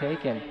that he's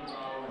taken.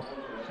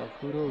 So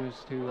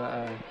kudos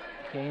to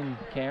Kane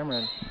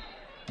Cameron,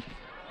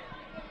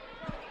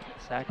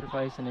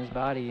 sacrificing his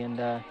body and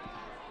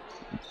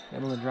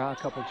able to draw a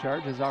couple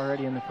charges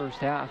already in the first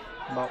half.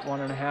 About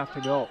 1.5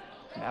 to go.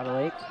 Battle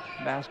Lake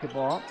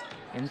basketball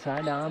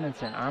inside to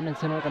Amundsen.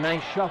 Amundsen with a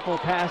nice shuffle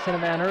pass into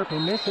Van Erp. He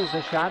misses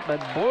the shot, but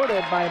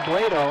boarded by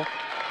Blado,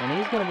 and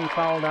he's going to be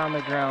fouled on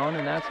the ground,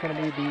 and that's going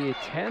to be the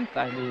 10th,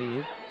 I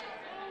believe.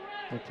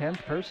 The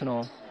 10th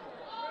personal.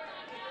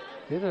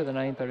 It's either the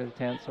 9th or the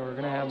 10th, so we're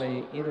going to have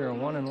either a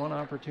 1-and-1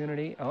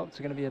 opportunity. Oh, it's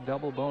going to be a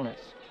double bonus.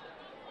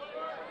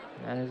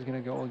 That is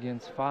going to go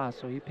against Foss,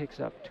 so he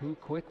picks up 2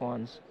 quick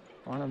ones.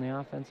 One on the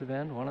offensive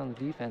end, one on the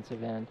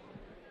defensive end.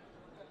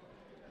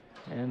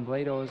 And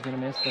Blado is going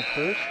to miss the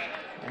first,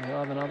 and he'll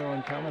have another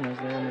one coming as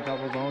they're in the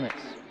double bonus.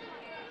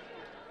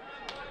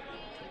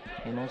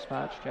 Amo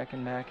Spots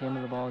checking back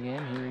into the ball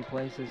game. He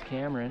replaces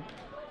Cameron.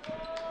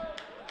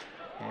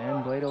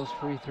 And Blado's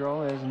free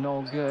throw is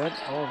no good.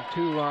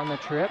 0-2 on the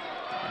trip.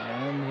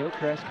 And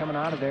Hillcrest coming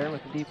out of there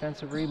with the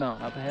defensive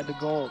rebound. Up ahead to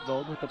Gold.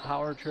 Gold with the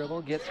power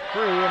dribble. Gets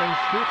free and he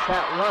shoots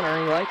that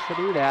runner. He likes to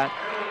do that.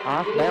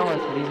 Off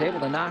balance, but he's able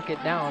to knock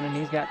it down, and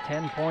he's got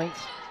 10 points.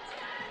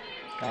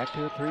 Back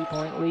to a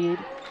 3-point lead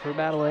for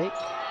Battle Lake.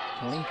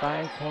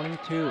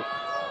 25-22.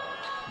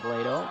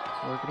 Blado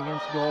working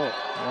against Gold.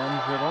 One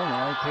dribble.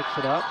 Now he picks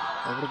it up.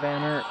 Over to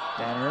Van Erp.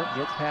 Van Erp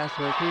gets past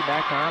Erke,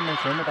 back to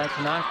Amundsen, but that's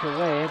knocked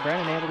away.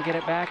 Brennan able to get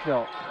it back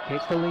though.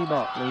 Kicks to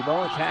Lebo.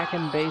 Lebo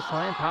attacking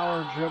baseline,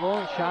 power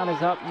dribble. Shot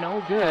is up,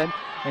 no good.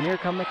 And here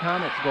come the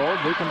Comets. Gold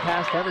leaking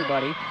past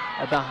everybody.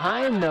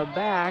 Behind the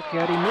back, he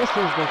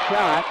misses the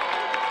shot.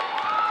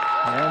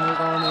 And we're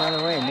going the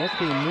other way.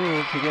 Nifty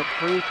move to get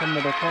free from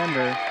the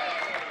defender.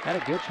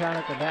 Had a good shot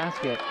at the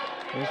basket.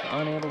 Just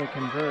unable to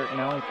convert.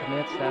 Now he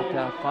commits that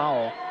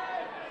foul.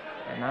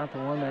 And not the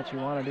one that you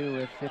want to do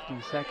with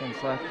 50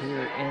 seconds left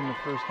here in the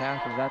first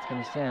half, as that's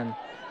going to send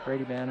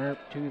Brady Van Erp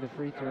to the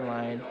free throw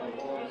line.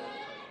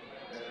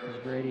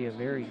 Brady, a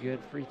very good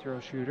free throw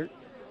shooter.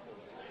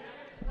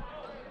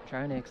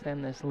 Trying to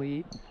extend this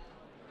lead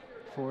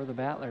for the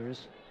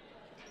Battlers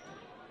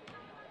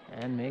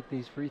and make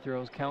these free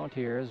throws count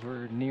here as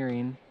we're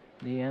nearing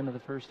the end of the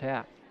first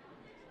half.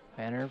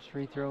 Van Erp's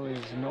free throw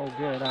is no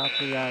good off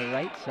the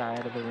right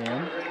side of the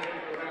rim.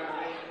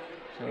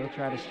 So he'll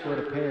try to split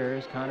a pair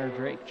as Connor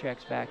Drake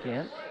checks back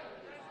in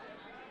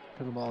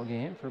to the ball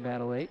game for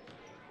Battle Lake.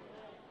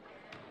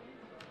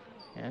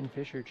 And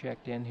Fisher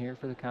checked in here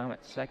for the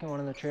Comets. Second one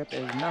on the trip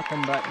is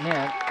nothing but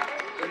net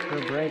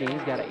for Brady.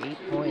 He's got 8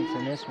 points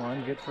in this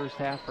one. Good first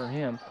half for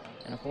him.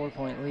 And a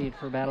 4-point lead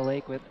for Battle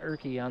Lake with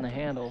Erke on the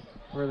handle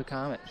for the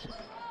Comets.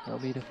 He'll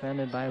be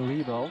defended by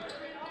Lebo.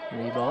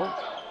 Lebo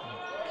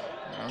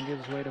now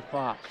gives way to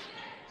Foss.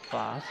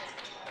 Foss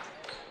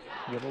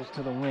dribbles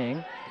to the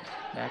wing.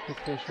 Back to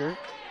Fisher.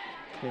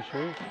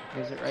 Fisher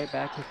gives it right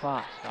back to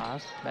Foss.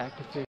 Foss back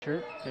to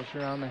Fisher.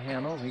 Fisher on the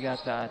handle. We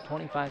got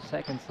 25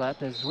 seconds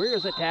left as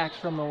Zweers attacks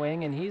from the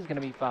wing, and he's going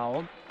to be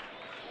fouled.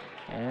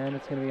 And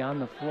it's going to be on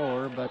the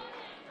floor, but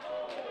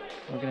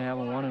we're going to have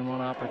a 1-and-1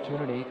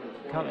 opportunity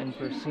coming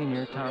for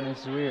senior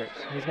Thomas Zweers.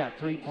 He's got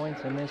 3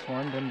 points in this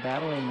one. Been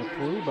battling the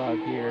flu bug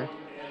here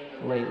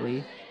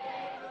lately.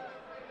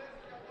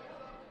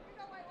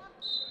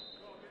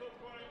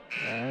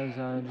 As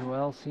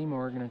Joel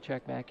Seymour going to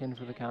check back in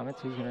for the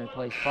Comets. He's going to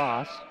replace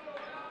Foss.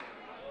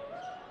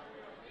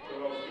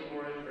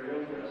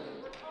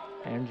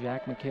 And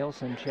Jack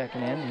McKelson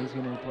checking in. He's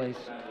going to replace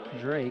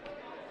Drake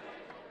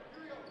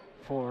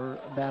for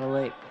Battle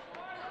Lake.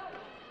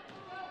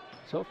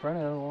 So front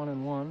of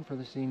 1-and-1 for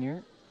the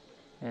senior.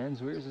 And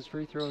Zweers'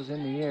 free throws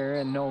in the air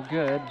and no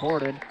good.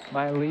 Boarded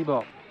by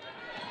Lebo.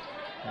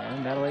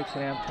 And Battle Lake's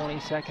going to have 20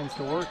 seconds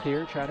to work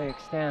here. Try to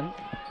extend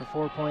the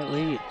 4-point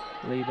lead.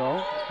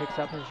 Lebo picks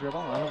up his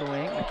dribble onto the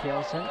wing.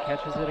 McKelson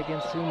catches it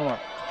against Seymour.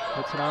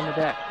 Puts it on the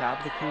deck. Top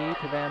of the key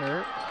to Van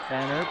Erp.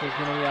 Van Erp is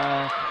going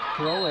to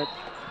throw it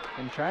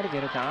and try to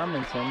get it to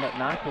Amundsen, but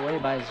knocked away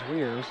by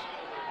Zweers.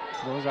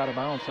 goes out of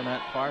bounds on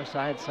that far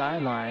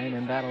sideline,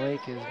 and Battle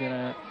Lake is going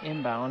to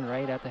inbound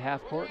right at the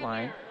half-court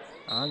line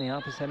on the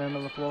opposite end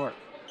of the floor.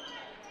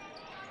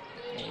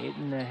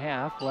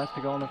 8.5 left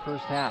to go in the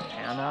first half.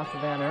 Hand off to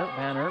Van Earp.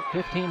 Van Earp,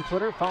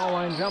 15-footer, foul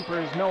line jumper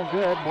is no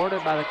good,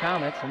 boarded by the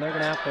Comets, and they're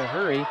going to have to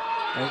hurry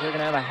as they're going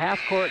to have a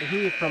half-court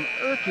heave from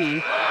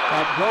Erke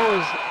that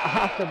goes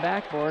off the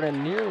backboard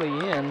and nearly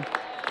in,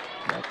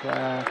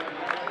 but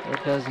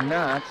it does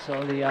not.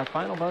 So the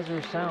final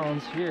buzzer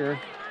sounds here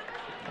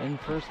in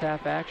first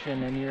half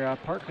action, and your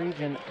Park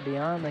Region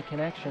Beyond the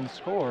Connection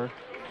score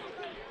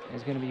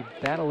is going to be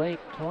Battle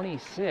Lake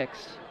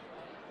 26,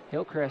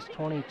 Hillcrest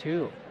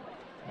 22.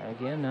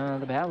 Again,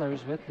 the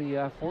Battlers with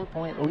the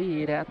 4-point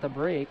lead at the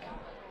break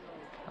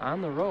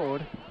on the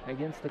road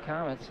against the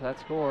Comets. That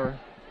score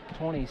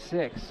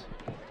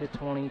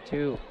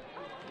 26-22.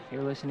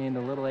 You're listening to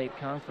Little 8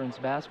 Conference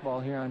basketball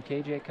here on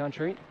KJ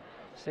Country.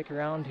 Stick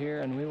around here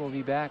and we will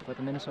be back with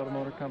the Minnesota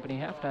Motor Company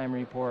halftime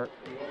report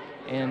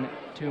in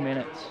 2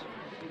 minutes.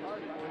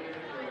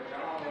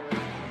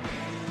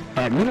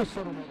 At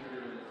Minnesota Motor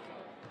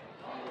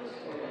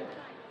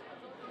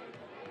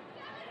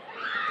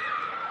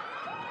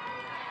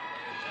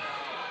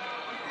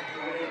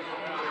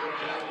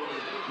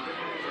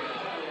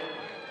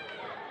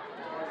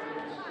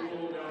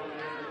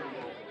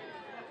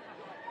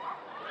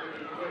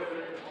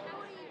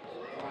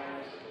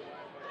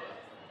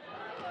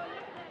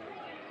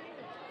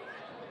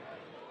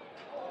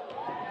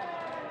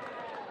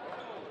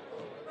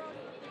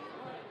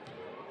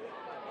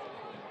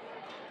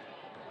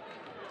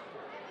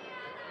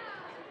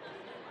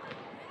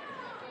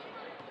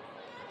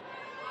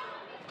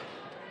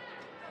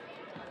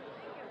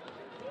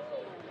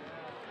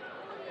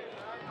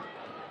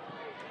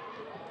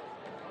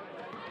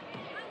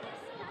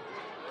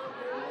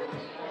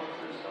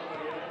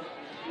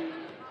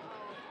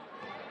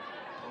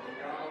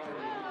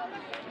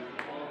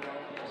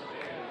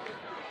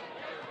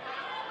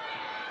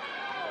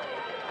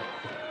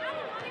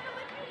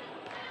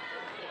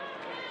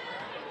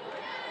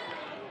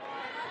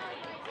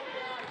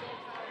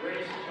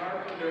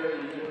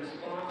Carpenter, you've been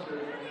sponsored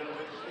from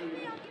number 2.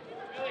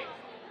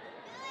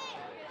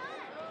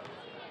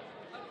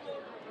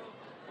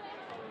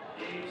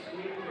 Gabe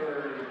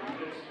Sweetberg, you've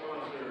been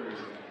sponsored.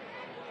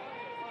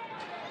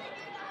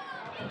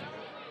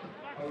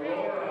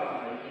 Aurora,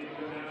 you've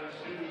been number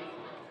 2.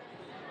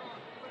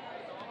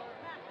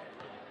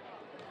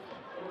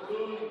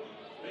 Ogun,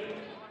 Link,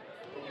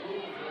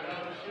 Ogun, for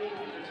number 2, you've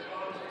been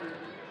sponsored.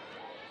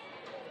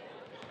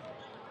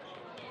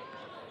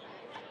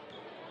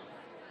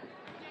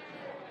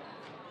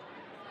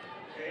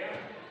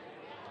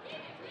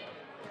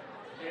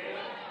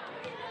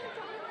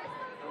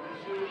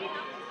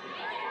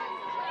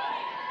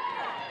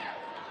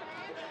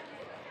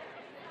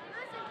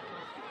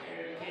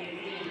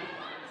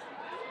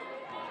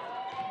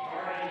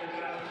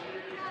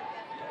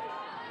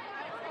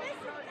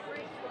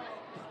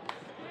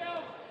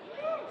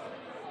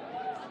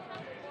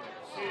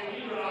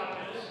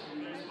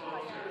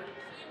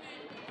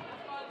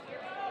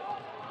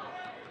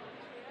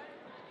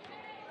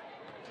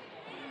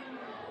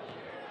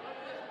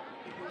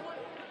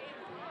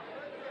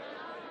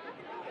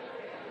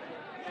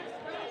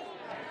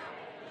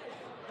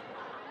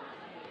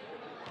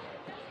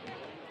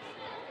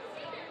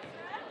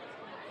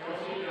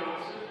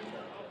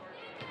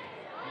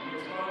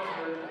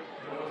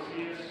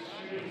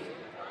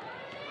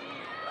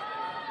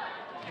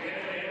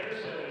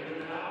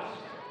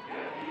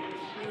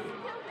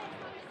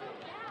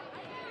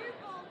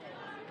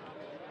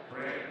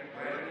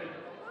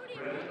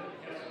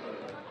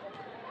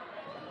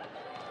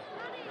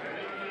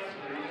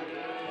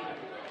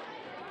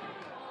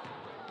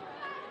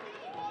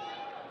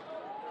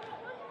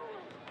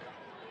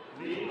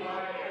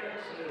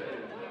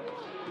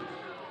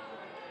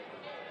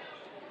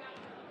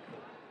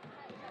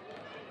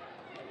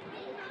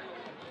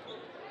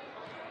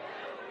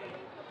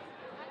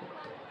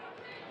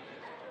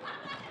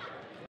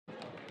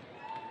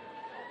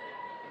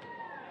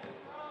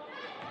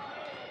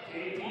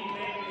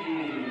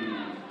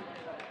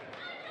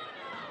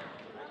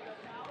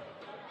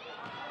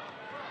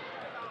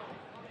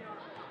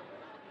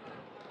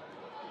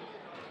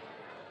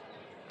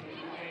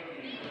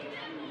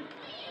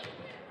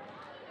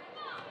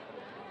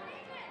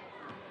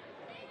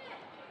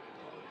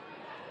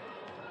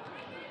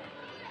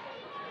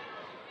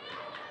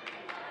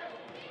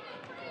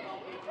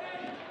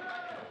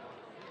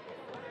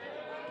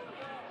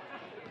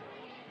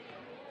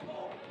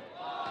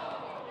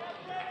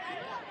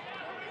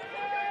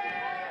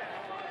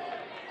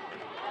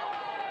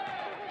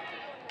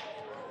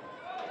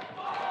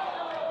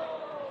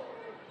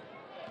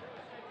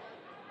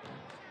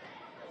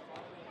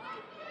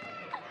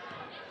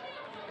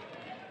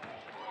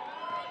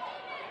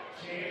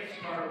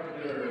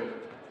 Carpenter,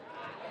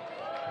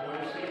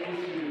 what's the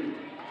issue?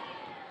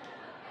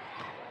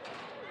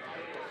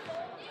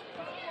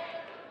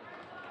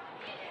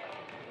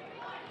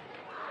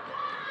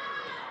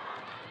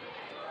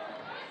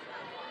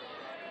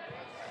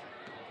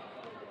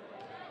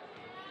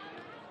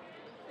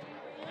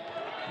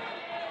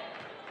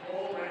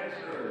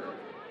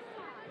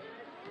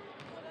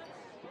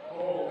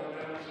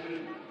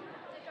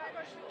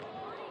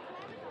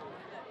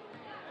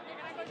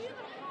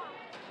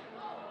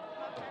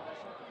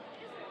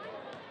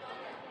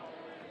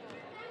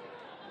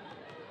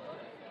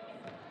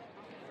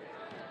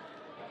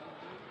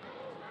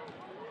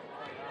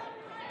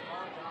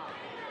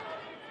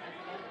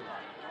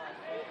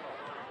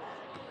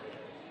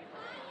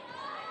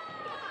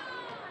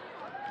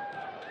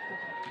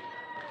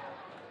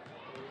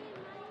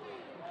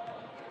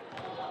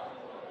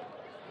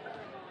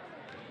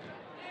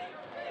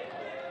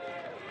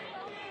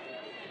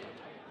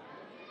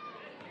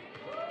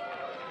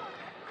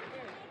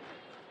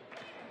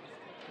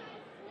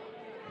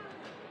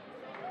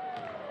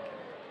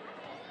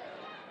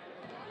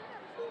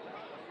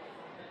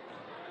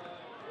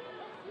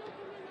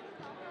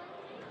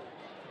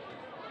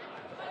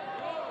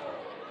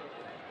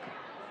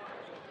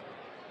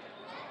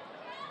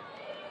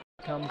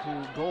 Come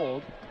to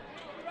Gold.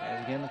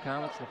 As again, the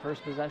Comets, the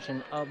first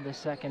possession of the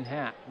second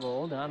half.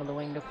 Gold onto the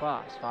wing to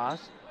Foss.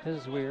 Foss to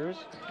Zwiers.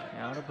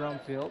 Now to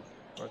Brumfield.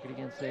 Working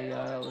against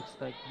a, looks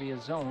like to be a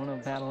zone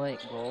of Battle Lake.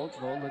 Gold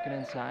looking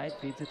inside.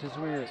 Feeds it to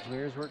Zwiers.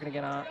 Zwiers working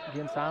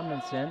against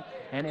Amundsen.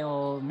 And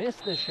he'll miss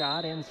the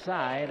shot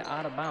inside.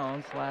 Out of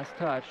bounds. Last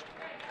touched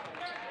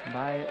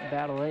by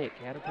Battle Lake.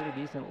 Had a pretty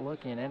decent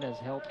look in it as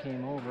help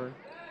came over.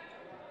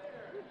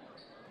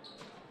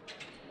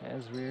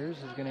 As Zwiers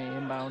is going to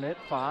inbound it.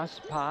 Foss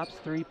pops.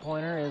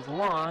 Three-pointer is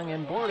long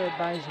and boarded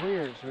by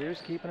Zwiers.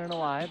 Zwiers keeping it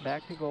alive.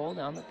 Back to Gold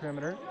down the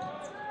perimeter.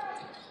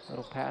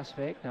 Little pass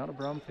fake. Now to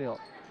Brumfield.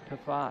 To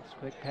Foss.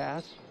 Quick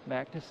pass.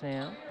 Back to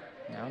Sam.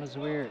 Now to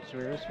Zwiers.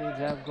 Zwiers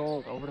feeds out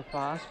Gold. Over to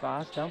Foss.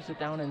 Foss dumps it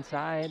down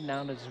inside.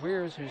 Down to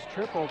Zwiers, who's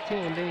triple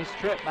teamed. And he's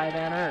stripped by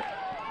Van Earp.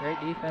 Great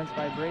defense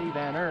by Brady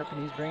Van Earp.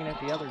 And he's bringing it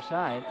the other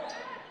side.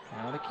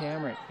 Now to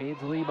Cameron,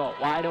 feeds Lebo,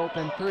 wide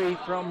open three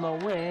from the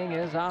wing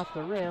is off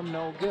the rim,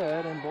 no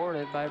good, and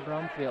boarded by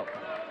Brumfield.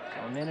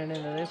 So a minute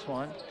into this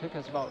one, took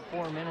us about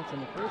 4 minutes in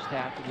the first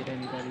half to get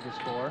anybody to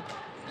score.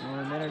 And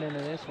we're a minute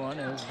into this one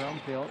as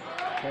Brumfield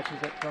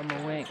catches it from the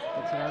wing,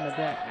 puts it on the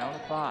deck, now to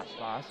Foss.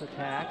 Foss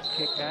attacks,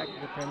 kick back to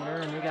the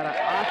perimeter, and we got an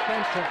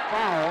offensive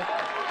foul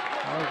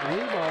as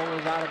Lebo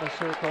was out of the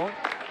circle,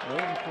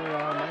 waiting for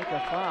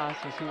Micah Foss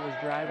as he was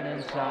driving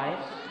inside,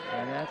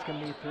 and that's going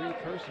to be 3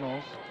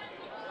 personals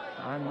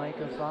on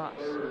Micah Foss.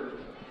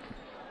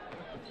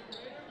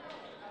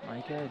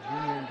 Micah, a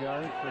junior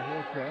guard for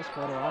Hillcrest,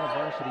 played a lot of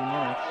varsity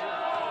minutes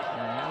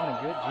and having a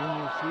good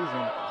junior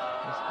season.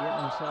 Just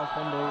getting himself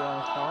into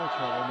foul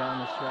trouble down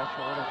the stretch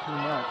a little too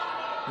much.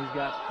 He's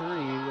got 3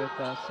 with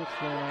 16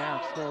 and a half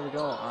still to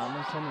go.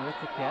 Amundsen with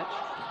the catch.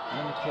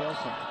 And to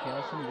Kaleson.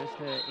 Kaleson just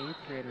an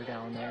 8th grader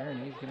down there,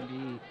 and he's going to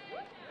be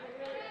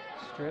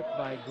stripped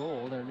by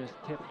Gold, or just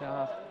tipped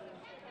off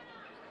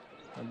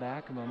the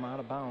back of him out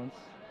of bounds.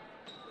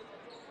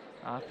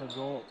 Off the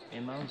goal.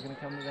 Inbound's going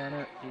to come to Van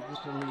Earp. Feeds it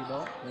to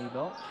Lebo.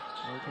 Lebo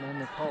working in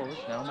the post.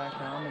 Now back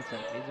to Amundsen.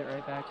 Feeds it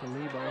right back to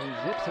Lebo. He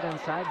zips it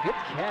inside. Good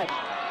catch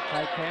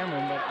by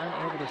Cameron, but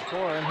unable to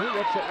score. And he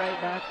rips it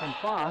right back from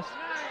Foss.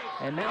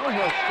 And now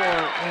he'll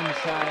score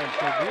inside.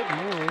 So good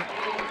move.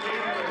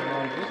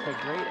 Just a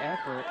great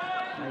effort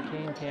by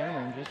Kane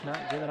Cameron. Just not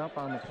giving up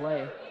on the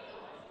play.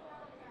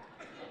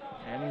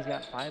 And he's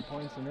got 5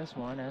 points in this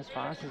one as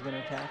Foss is going to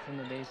attack from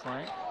the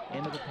baseline.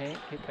 Into the paint,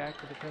 kick back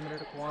to the perimeter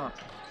to Kwan.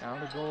 Down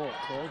to Gold.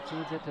 Gold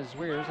feeds it to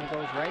Zwiers and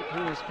goes right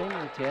through his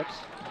fingertips.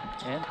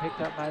 And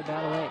picked up by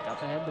Battle Lake.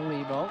 Up ahead to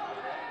Lebo.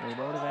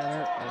 Lebo to Van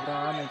Earp. Over to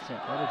Amundsen.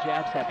 Little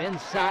jab step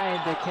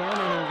inside to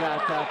Cameron, who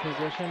got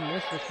position.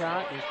 Missed the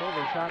shot. Just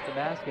overshot the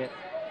basket.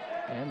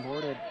 And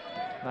boarded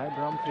by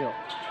Brumfield.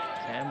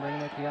 Sam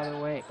bringing it the other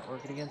way.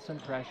 Working against some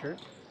pressure.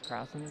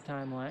 Crossing the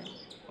timeline.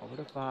 Over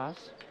to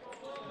Foss.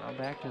 Now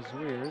back to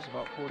Zwiers,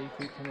 about 40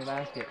 feet from the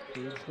basket.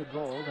 Feeds the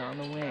Gold on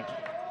the wing.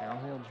 Now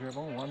he'll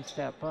dribble, 1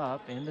 step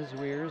up, into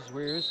Zwiers.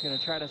 Zwiers going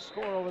to try to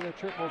score over the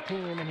triple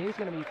team, and he's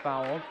going to be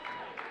fouled.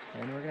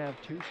 And we're going to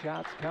have 2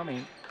 shots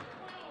coming.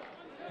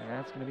 And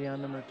that's going to be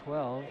on number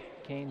 12,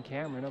 Kane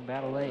Cameron of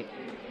Battle Lake.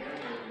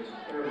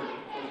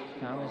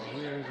 Thomas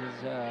Zwiers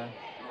is,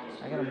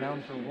 I got him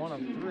down for 1 of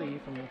 3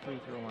 from the free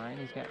throw line.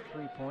 He's got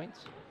 3 points.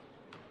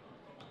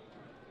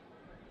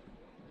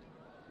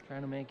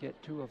 Trying to make it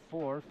 2 of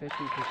 4, 50%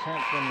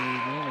 from the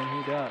evening,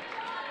 and he does.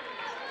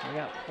 We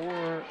got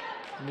 4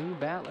 new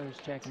battlers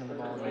checking in the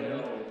ball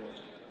game.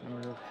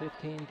 Number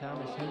 15,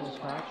 Thomas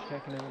Himmelstock,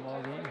 checking in the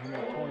ball game.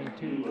 Number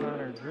 22,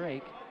 Connor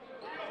Drake.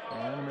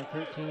 And number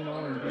 13,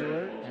 Owen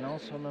Bueller. And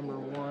also number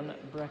 1,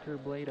 Brecker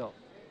Blado.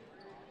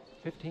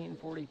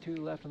 15:42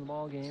 left in the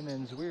ball game,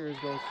 and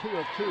Zwiers goes 2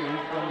 of 2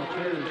 from the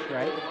charity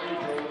stripe.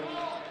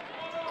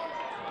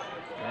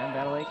 And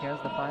Battle Lake has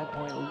the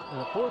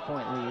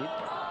 4-point lead.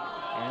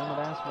 And the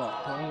basketball,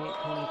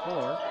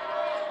 28-24.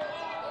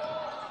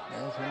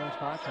 There's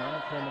Himmelstock on the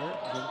perimeter.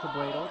 Gives to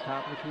Blado,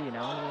 top of the key.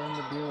 Now on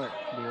the Bueller.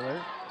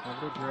 Bueller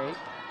over to Drake.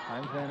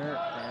 Finds Van Earp.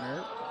 Van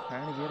Earp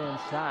trying to get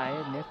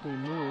inside. Nifty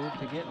move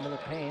to get into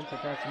the paint,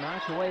 but that's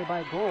knocked away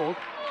by Gold.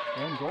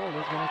 And Gold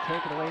is going to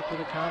take it away for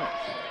the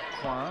Comets.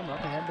 Quam, up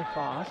ahead to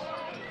Foss.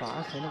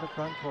 Foss into the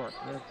front court.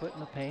 With a foot in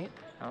the paint.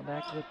 Now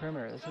back to the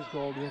perimeter. This is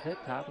Gold with it.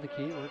 Top of the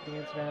key, working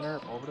against Van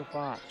Erp. Over to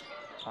Foss.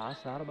 Foss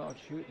thought about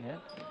shooting it.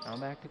 Now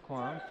back to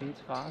Quam.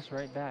 Feeds Foss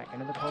right back.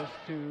 Into the post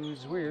to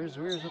Zwiers.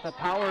 Zwiers with a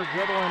power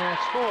dribble and a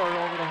score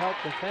over to help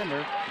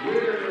defender.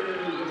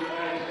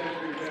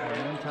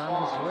 And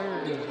Thomas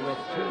Zwiers with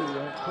 2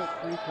 quick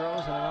free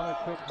throws and another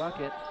quick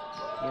bucket.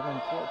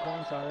 Given 4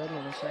 points already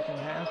in the second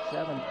half.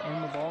 7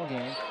 in the ball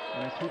game.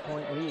 And a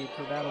 2-point lead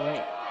for Battle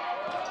Lake.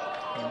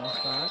 In the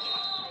spot.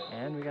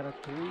 And we got a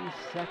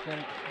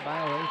 3-second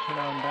violation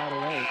on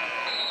Battle Lake.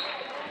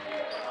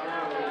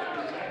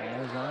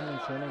 As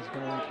Amundsen is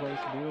going to replace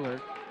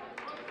Bueller.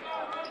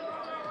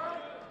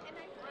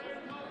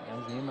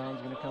 As the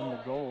inbound's going to come to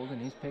Gold,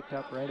 and he's picked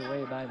up right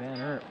away by Van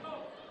Erp.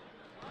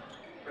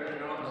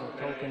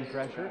 Token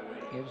pressure,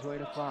 gives way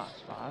to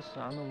Foss. Foss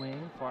on the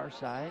wing, far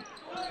side.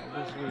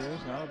 Over to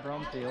Zwiers, now to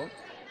Brumfield.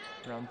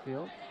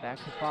 Brumfield, back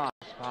to Foss.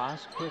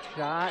 Foss, quick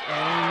shot, and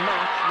he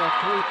knocks the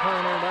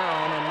three-pointer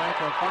down, and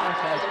Michael Foss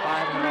has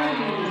 5 in the ball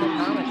game. The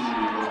Comets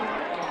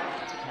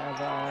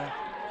have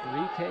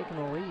retaken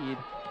the lead,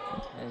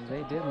 as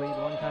they did lead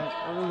one time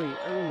early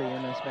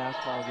in this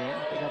basketball game.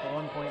 They got the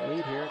 1-point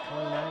lead here at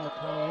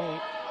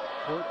 29-28.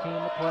 14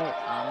 to play.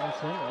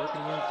 Amundsen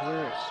working against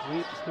Zwiers.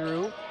 Sweeps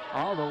through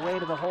all the way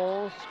to the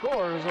hole.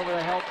 Scores over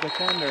the help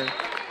defender.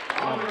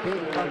 A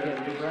big bucket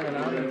for Brennan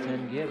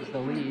Amundsen gives the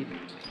lead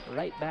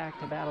right back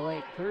to Battle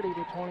Lake.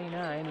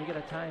 30-29. We get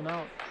a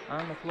timeout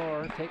on the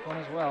floor. Take one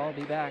as well.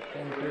 Be back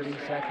in 30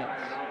 seconds.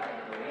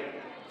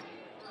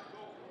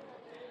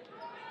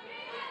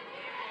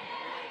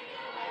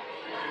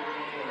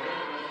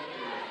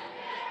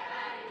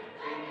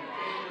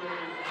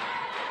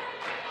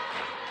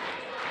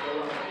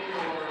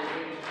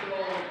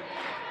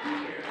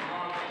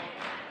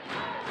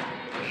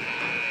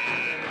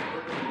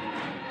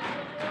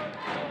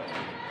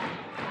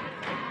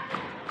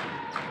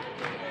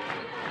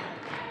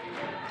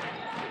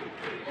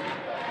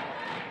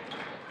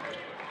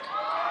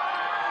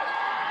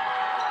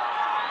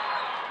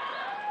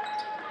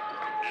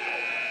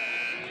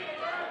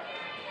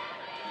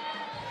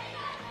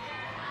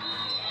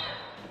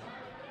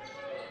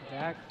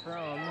 Back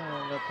from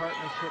the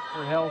Partnership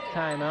for Health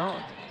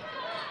timeout,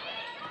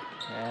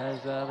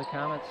 as the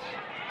Comets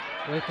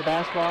with the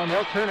basketball, and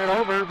they'll turn it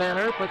over. Van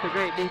Erp with a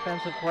great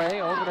defensive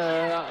play over to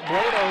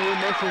Blado, who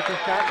misses the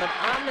shot, but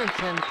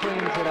Amundsen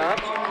cleans it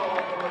up,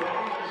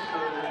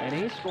 and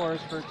he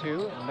scores for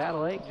 2. And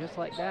Battle Lake, just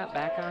like that,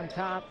 back on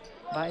top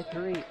by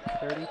 3,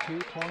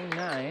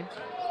 32-29.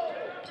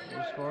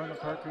 Your score on the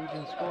Park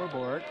Region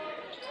scoreboard.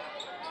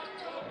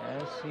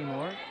 As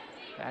Seymour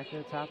back to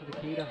the top of the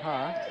key to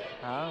Ha.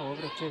 Ha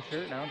over to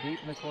Fisher. Now deep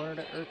in the corner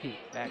to Erke.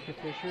 Back to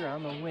Fisher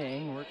on the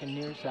wing, working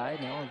near side.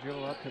 Now he'll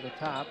dribble up to the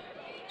top.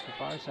 The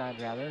far side,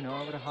 rather.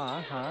 Now over to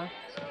Ha. Ha.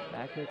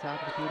 Back to the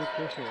top of the key to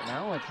Fisher.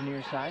 Now it's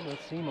near side with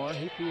Seymour.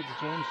 He feeds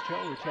James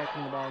Cho,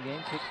 checking the ball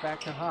game. Kicks back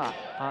to Ha.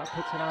 Ha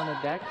puts it on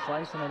the deck,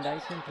 slicing and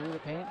dicing through the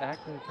paint.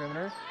 Back to the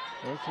perimeter.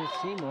 This is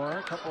Seymour.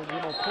 A couple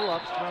dribble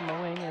pull-ups from the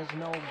wing is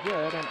no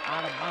good and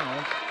out of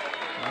bounds.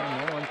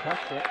 And no one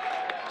touched it.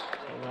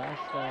 So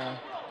last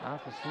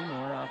off of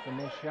Seymour, off the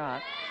missed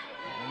shot.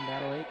 And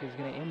Battle Lake is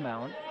going to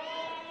inbound.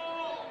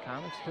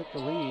 Comets took the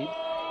lead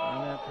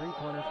on that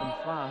three-pointer from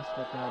Foss,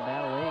 but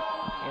Battle Lake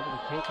able to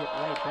take it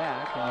right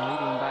back and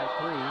leading by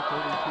 3,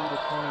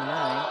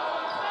 32-29.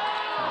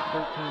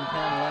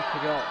 13-10 left to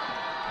go.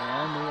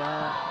 And the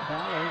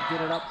Battlers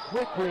get it up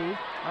quickly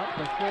up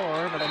the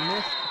floor, but a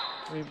missed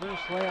reverse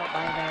layup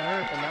by Van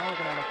Erp, and now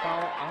we're going to have a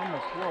foul on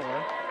the floor,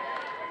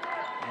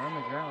 on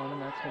the ground,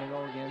 and that's going to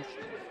go against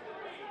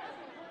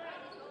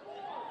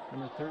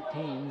number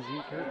 13,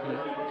 Zeke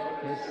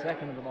Erke, his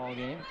second of the ball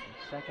game.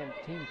 Second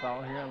team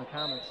foul here on the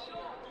Comets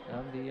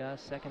of the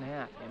second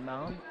half.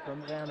 Inbound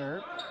from Van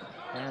Erp.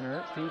 Van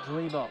Erp feeds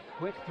Lebo.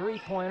 Quick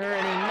three-pointer,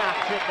 and he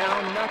knocks it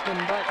down.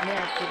 Nothing but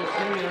net for the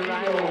senior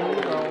Riley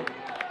Lebo.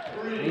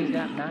 He's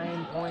got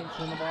 9 points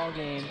in the ball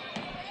game.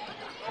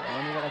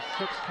 And we got a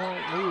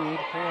 6-point lead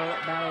for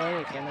Battle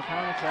Lake. And the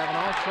Comets are having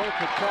all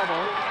sorts of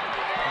trouble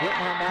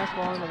getting that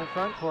basketball into the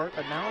front court,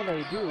 but now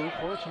they do.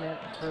 Fortunate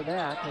for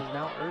that, because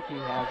now Erke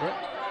has it.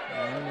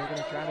 And they're going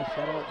to try to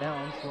settle it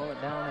down, slow it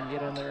down, and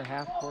get in their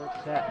half-court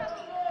set.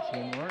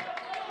 Seymour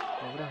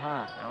over to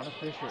Ha, now to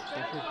Fisher.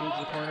 Fisher feeds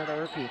the corner to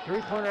Erke.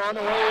 Three-pointer on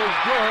the way is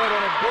good,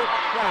 and a big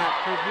shot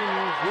for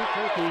junior Zeke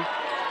Erke.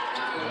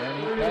 And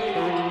he cuts the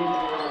lead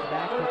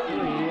back to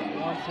 3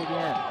 once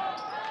again.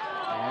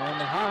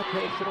 And Ha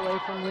takes it away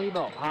from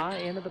Lebo. Ha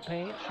into the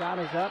paint, shot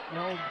is up,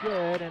 no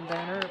good, and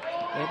Van Erp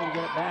able to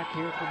get it back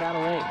here for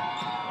Battle Lake.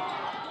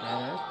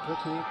 Van Erp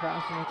quickly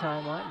across from the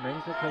timeline,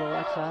 brings it to the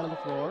left side of the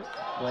floor.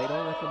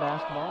 Blado with the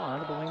basketball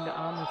onto the wing to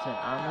Amundsen.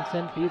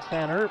 Amundsen feeds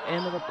Van Erp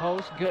into the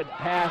post. Good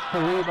pass to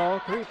Lebo.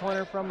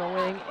 Three-pointer from the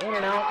wing, in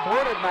and out,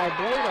 boarded by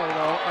Blado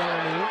though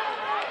underneath.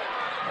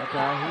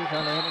 But he's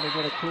unable to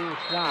get a clear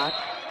shot.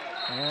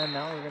 And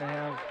now we're going to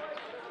have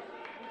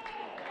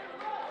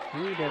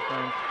 2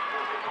 different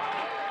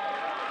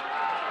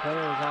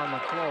players on the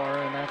floor,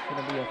 and that's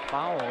going to be a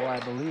foul, I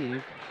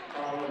believe.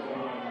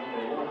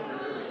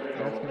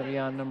 That's going to be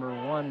on number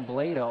 1,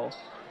 Blado.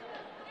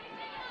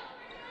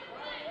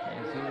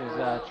 As he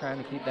was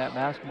trying to keep that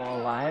basketball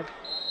alive.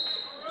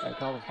 They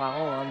call a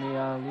foul on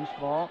the loose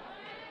ball.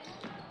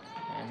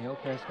 And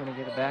Hillcrest going to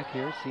get it back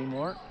here.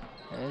 Seymour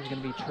is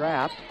going to be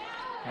trapped.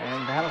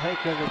 And Battle Lake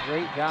does a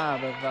great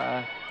job of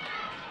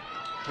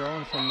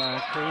throwing some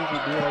crazy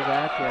deals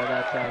at you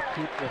that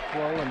keep the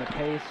flow and the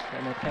pace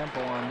and the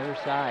tempo on their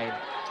side.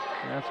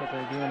 And that's what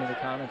they're doing to the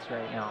Comets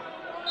right now.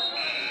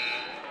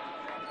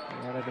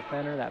 They got a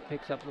defender that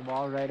picks up the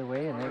ball right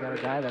away, and they got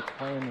a guy that's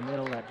playing in the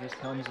middle that just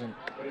comes and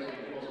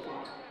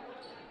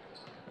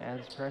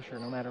adds pressure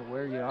no matter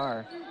where you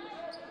are.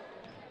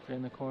 If you're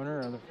in the corner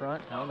or the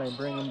front, now they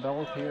bring them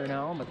both here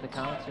now, but the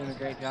Comets doing a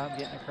great job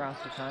getting across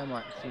the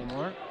timeline.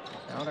 Seymour,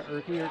 now to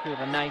Urke. Urke with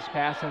a nice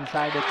pass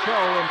inside to Cho,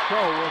 and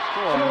Cho will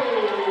score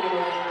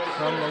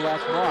from the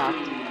left block.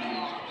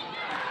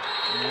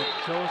 And that's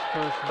Cho's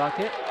first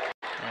bucket,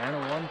 and a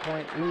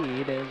 1-point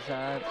lead is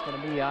it's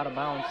going to be out of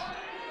bounds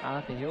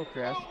out to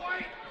Hillcrest.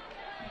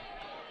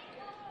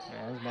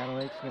 As Battle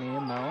Lake's going to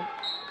inbound.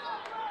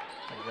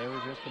 They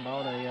were just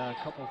about a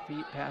couple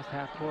feet past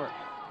half court.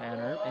 Van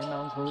Erp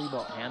inbounds the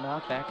Lebo.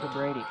 Handoff back to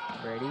Brady.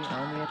 Brady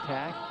on the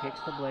attack, kicks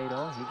to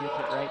Blado. He gets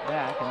it right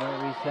back, and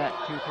they'll reset.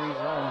 2-3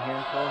 zone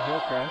here for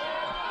Hillcrest.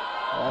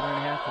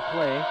 11.5 to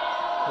play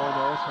for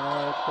the Olsen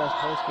Express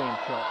postgame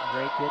show.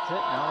 Drake gets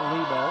it. Now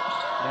Lebo.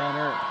 Van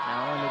Erp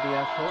now into the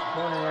short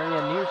corner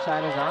area. Near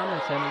side is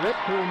Amundsen. Rip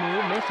to a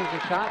move, misses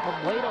a shot, but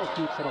Blado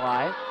keeps it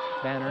alive.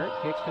 Van Erp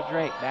kicks to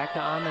Drake. Back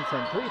to Amundsen.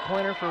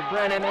 Three-pointer for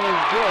Brennan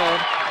is good.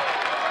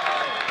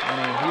 And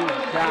a huge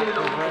shot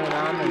for Brennan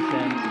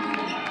Amundsen.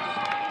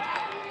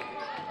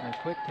 And a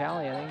quick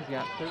tally, I think he's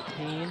got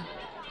 13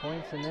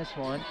 points in this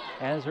one.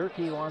 As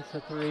Urke wants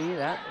the three,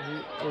 that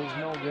is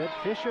no good.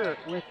 Fisher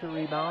with the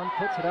rebound,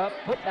 puts it up,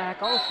 put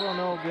back, also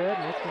no good,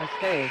 and it's going to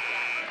stay.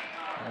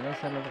 On this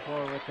end of the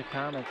floor with the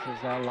Comets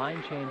is a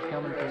line change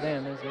coming for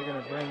them as they're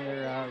going to bring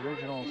their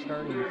original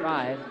starting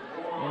 5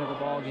 into the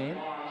ball game.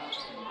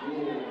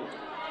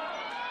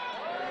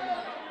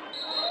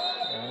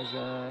 As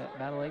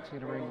Battle Lake's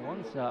going to bring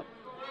one sub.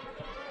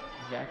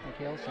 Jack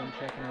McHaleson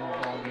checking into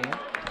the ball game.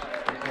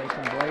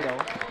 Replacing Blado.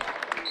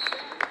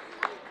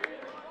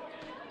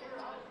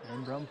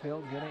 And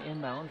Brumfield going to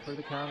inbound for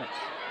the Comets.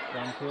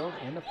 Brumfield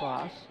into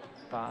Foss.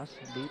 Foss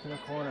deep in the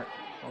corner.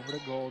 Over to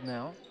Gold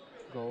now.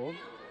 Gold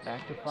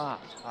back to Foss.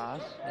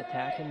 Foss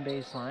attacking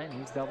baseline.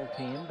 He's double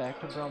teamed. Back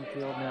to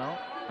Brumfield now.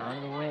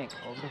 On the wing.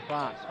 Over to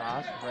Foss.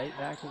 Foss right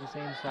back to the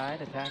same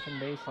side. Attacking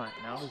baseline.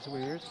 Now to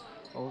Zweers.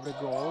 Over to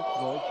Gold.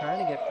 Gold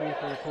trying to get free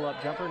for the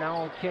pull-up jumper.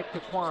 Now a kick to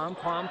Quam.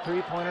 Quam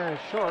three-pointer is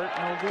short.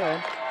 No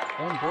good.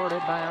 And boarded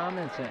by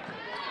Amundsen.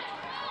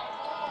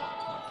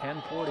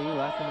 10:40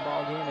 left in the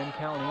ball game and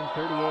counting.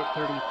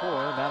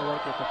 38-34. Battle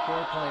Lake with a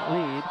 4-point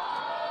lead.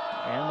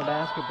 And the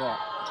basketball.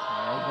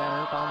 As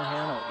Van Erp on the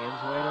handle.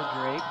 Gives away to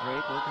Drake.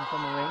 Drake working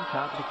from the wing.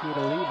 Top of the key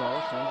to Lebo.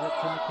 Sends it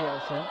to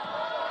McHaleson.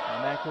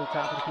 And back to the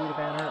top of the key to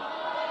Van Erp.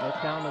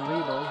 Looks down to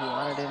Lebo, who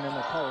wanted it in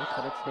the post,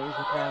 but it stays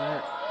with Van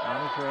Erp. On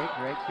to Drake.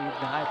 Drake feeds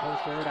the high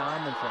post there to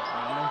Amundsen.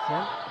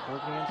 Amundsen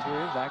working against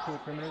Weird. Back to the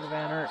perimeter to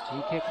Van Erp.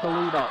 He kicks to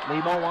Lebo.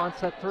 Lebo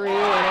wants a three,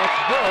 and it's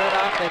good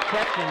off the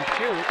catch and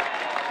shoot.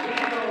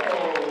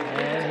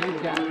 And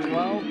he's got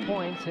 12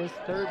 points, his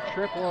third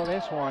triple of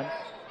this one.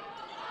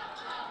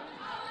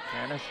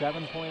 And a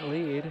 7-point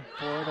lead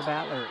for the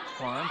Battlers.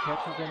 Quan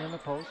catches it in the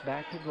post.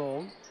 Back to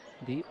Gold.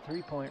 Deep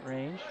three-point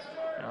range.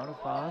 Now to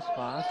Foss.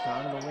 Foss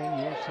onto the wing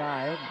near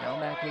side. Now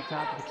back to the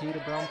top of the key to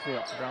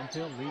Brumfield.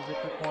 Brumfield leaves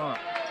it to Quam.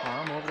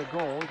 Quam over to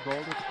Gold.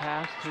 Gold with the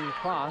pass to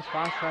Foss.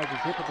 Foss tries to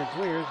zip it to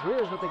Zweers.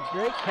 Zweers with a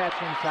great catch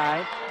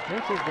inside.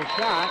 Misses the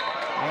shot.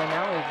 And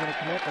now he's going to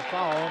commit the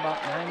foul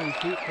about 90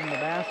 feet from the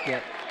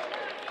basket.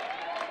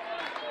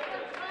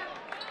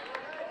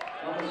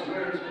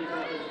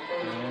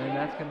 And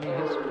that's going to be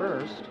his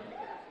first.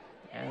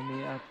 And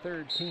the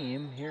third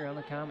team here on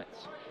the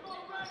Comets.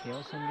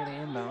 McHaleson going to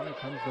inbound. Here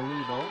comes the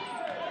Lebo.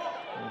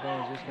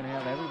 Lebo is just going to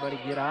have everybody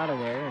get out of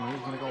there, and he's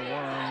going to go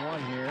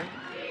one-on-one here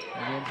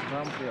against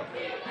Brumfield.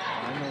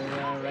 On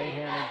the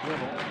right-handed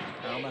dribble.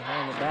 Now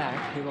behind the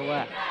back to the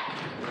left.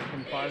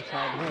 Working far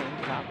side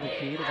wing. Top of the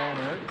key to Van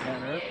Erp.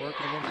 Van Erp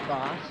working against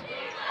Foss.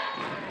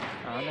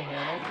 On the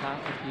handle, top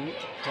of the key,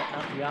 setting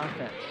up the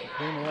offense.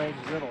 Between the legs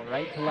dribble,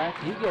 right to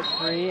left. He gets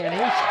free, and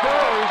he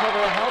scores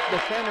over the help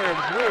defender of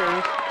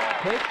Zweers.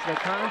 Takes the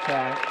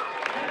contact.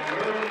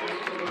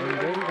 And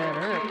Brady Van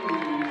Erp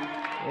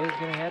is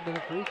going to head to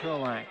the free throw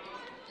line.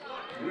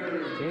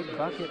 Big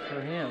bucket for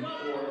him.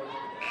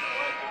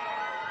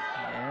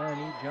 And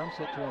he jumps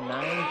it to a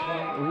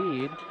 9-point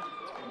lead.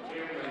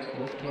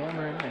 This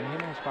Cameron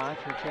and Himmelspach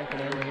are checking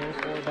in here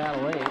for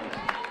Battle Lake.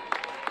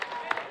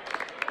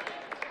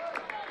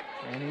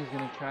 And he's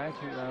going to try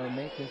to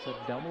make this a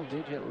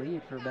double-digit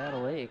lead for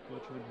Battle Lake,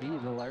 which would be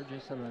the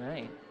largest of the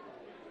night.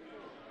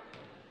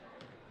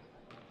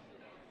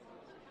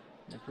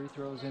 The free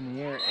throw's in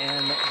the air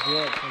and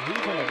good. So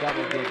he's in the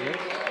double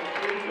digits.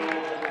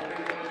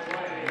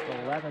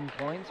 11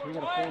 points. We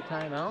got a full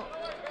timeout.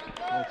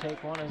 We'll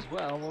take one as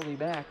well. We'll be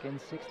back in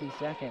 60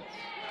 seconds.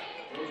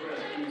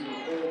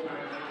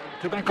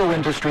 Tobacco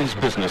Industries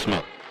Business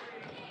Month.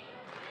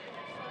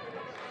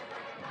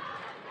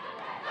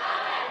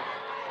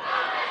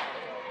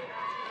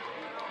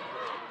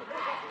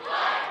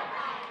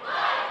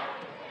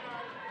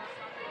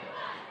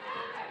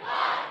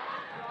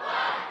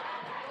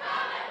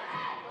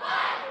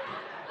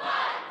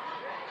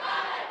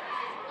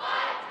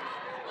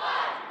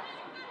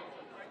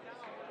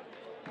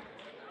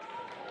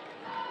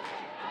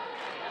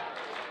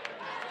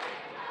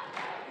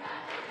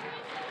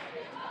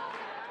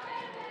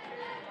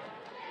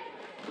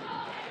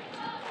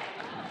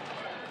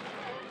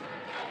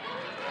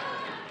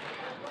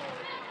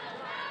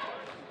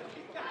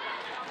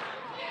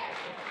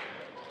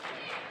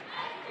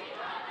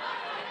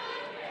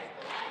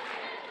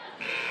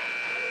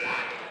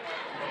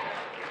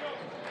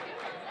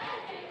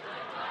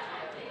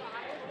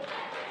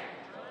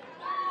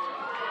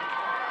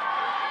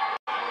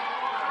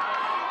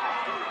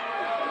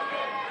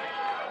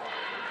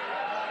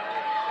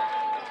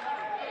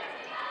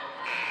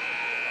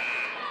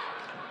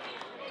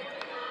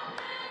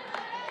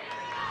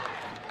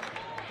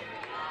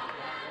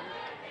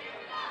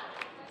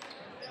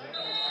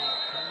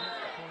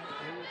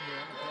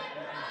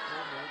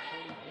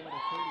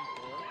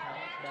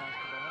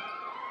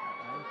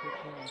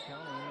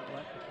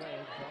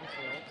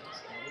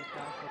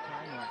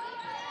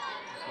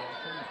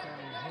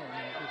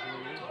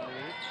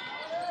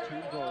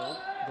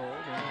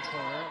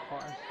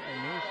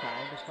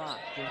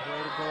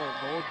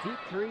 Deep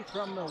three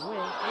from the wing,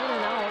 in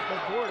and out,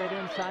 but boarded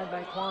inside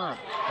by Klom.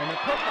 And the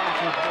putback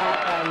is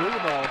blocked by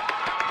Lebo.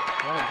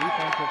 What a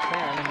defensive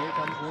stand, and here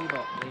comes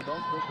Lebo. Lebo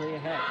quickly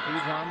ahead.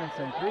 Feeds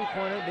Amundsen,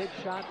 three-pointer, big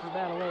shot for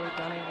Battle Lake,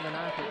 unable to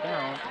knock it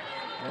down.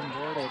 Then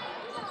boarded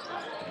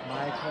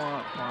by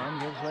Klom.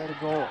 Klom gives way to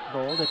Gold.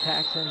 Gold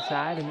attacks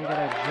inside, and you got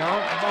a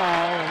jump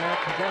ball, and that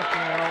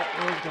possession arrow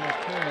is going to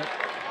turn it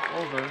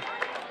over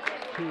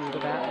to the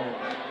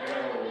Battlers.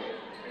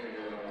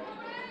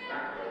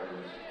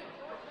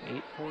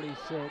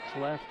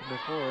 8:46 left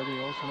before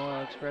the Olsen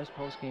Oil Express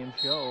postgame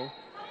show.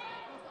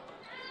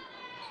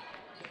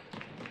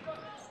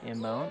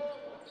 Inbound.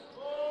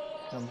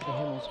 Comes to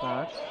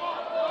Himmelspach.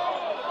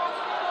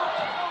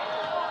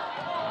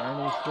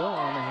 And he's still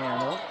on the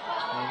handle.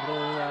 Over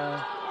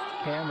to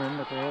Cameron,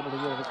 but they're able to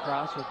get it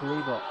across with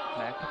Lebo.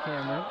 Back to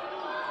Cameron.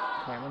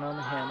 Cameron on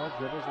the handle,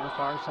 dribbles to the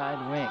far side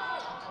wing.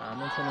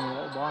 Amundsen a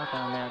little block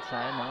on that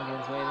side. Now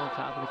gives way to the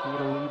top of the key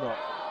to Lebo.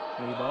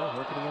 Lebo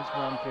working against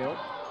Brumfield.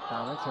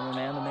 Amundsen a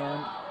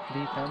man-to-man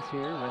defense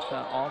here with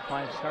all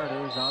five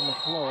starters on the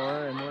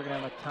floor, and we're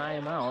going to have a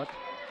timeout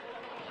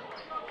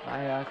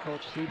by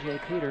Coach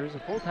C.J. Peters. A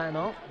full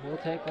timeout. We'll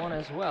take one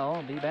as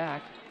well. Be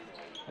back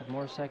with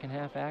more second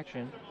half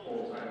action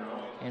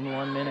in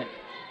 1 minute.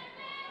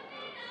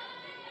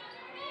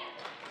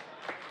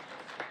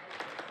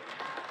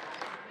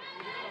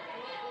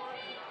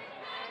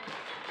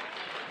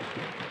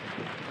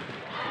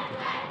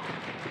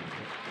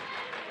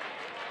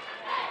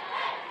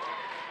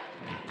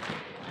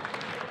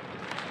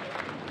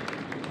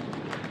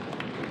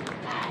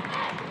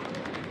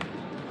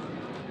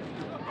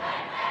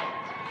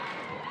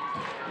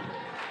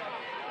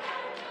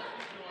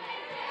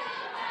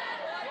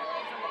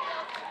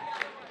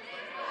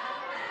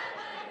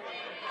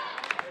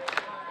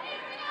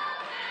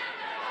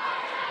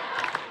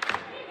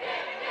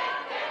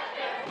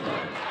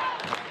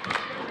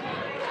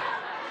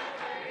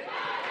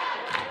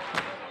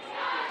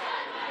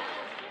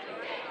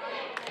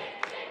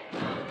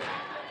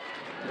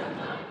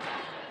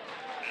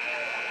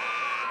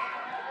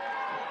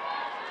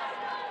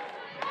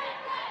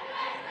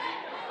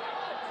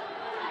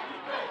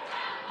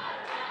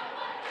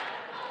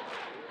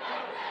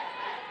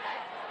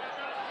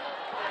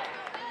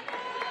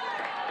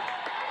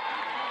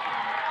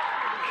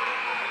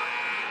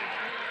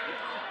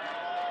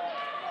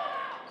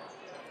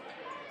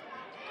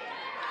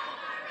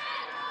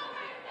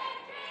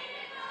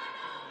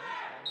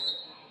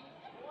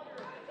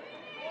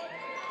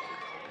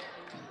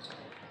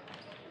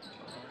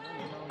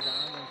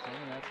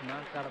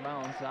 Knocked out of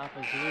bounds off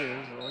his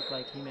ears. It looked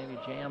like he maybe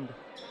jammed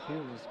two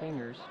of his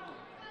fingers.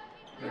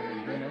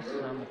 Grimace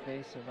on the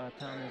face of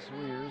Thomas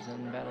Weers,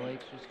 and Battle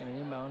Lake's just going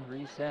to inbound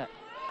reset.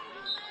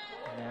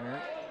 Vanner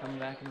coming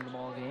back into the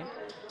ball game.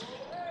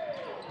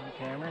 And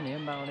Cameron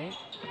inbounding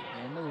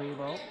into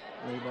Lebo.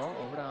 Lebo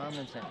over to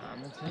Amundsen.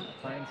 Amundsen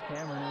finds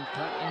Cameron and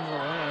cut into the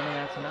lane, and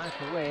that's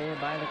knocked away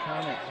by the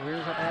Comets.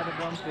 Weers up ahead to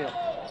Brumfield.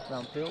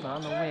 Brumfield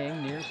on the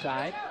wing, near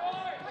side.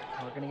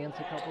 Working against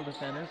a couple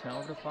defenders. Now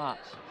over to Foss.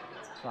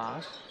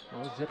 Foss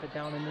will zip it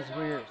down into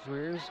Zweers.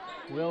 Zweers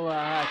will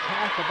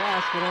attack the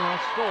basket and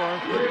will score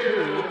for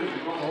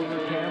 2 over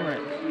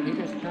Cameron. He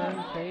just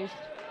turned, faced.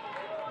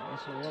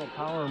 That's a little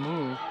power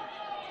move.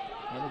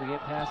 Able to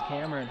get past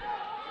Cameron.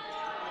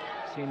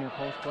 Senior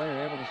post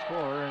player able to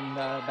score and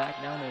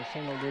back down to a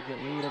single-digit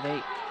lead of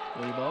 8.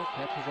 Lebo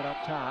catches it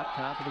up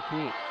top of the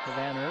key to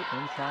Van Eert,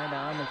 inside to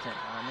Amundsen.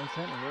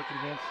 Amundsen working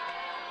against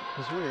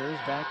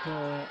Zwiers back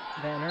to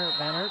Van Hert.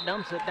 Van Hert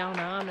dumps it down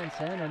to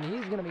Amundsen, and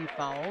he's going to be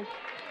fouled.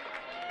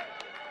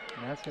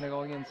 And that's going to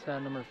go against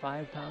number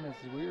 5, Thomas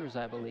Zwiers,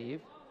 I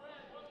believe.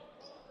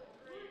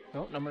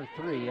 Nope, number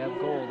 3, Ev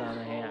Gold on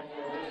the hand.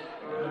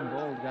 And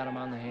Gold got him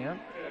on the hand.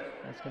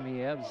 That's going to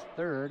be Ev's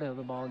 3rd of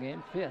the ball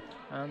game, 5th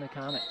on the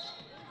Comets.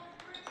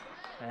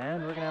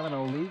 And we're going to have an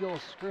illegal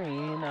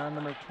screen on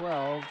number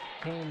 12,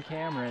 Kane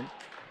Cameron,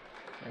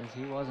 as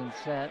he wasn't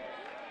set.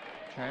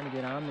 Trying to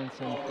get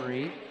Amundsen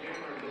free.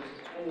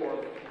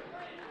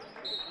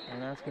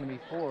 And that's going to be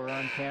 4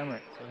 on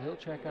Cameron. So he'll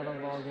check out of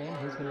the ball game.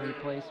 He's going to be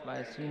replaced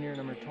by senior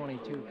number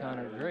 22,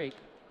 Connor Drake.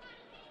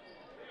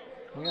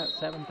 We got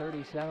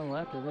 7:37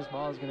 left, and this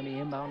ball is going to be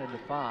inbounded to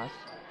Foss.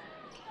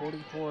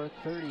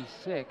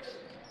 44-36.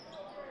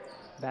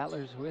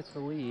 Battlers with the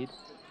lead.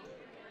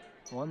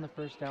 Won the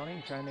first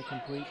outing, trying to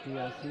complete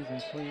the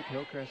season sweep.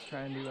 Hillcrest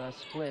trying to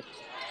split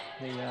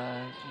the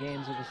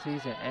games of the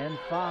season. And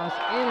Foss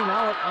in and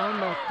out on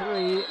the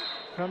 3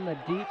 from the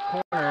deep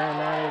corner, and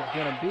that is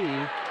going to be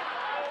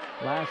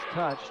last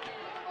touched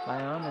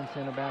by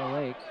Amundsen of Battle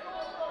Lake.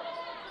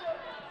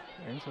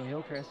 And so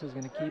Hillcrest is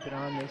going to keep it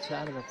on this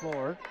side of the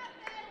floor.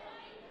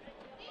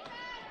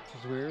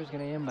 Zwier is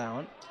going to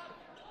inbound.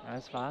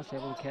 As Foss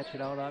able to catch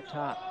it out up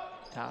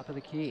top of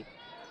the key.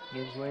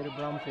 Gives way to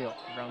Brumfield.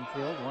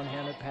 Brumfield,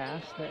 one-handed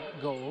pass to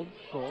Gold.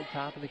 Gold,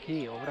 top of the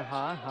key. Over to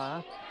Ha.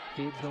 Ha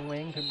feeds the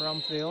wing to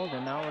Brumfield,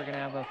 and now we're going to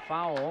have a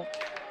foul.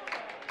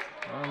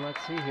 Let's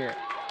see here.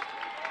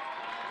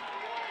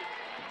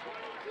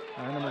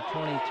 Number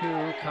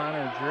 22,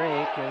 Connor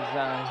Drake,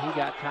 as he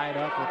got tied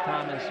up with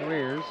Thomas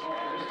Zwiers.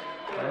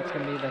 That's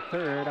going to be the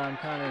 3rd on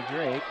Connor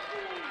Drake.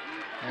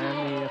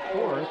 And the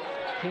 4th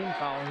team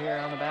foul here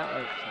on the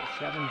Battlers.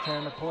 So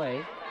 7:10 to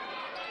play.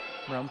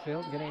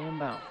 Brumfield going to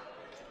inbound.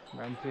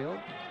 Brumfield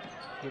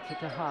gets it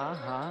to Ha.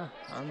 Ha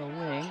on the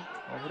wing.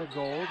 Over to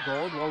Gold.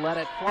 Gold will let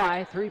it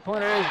fly.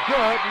 Three-pointer is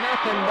good.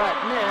 Nothing but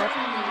net.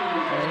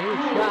 And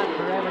he's shot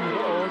for Evan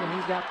Gold, and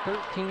he's got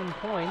 13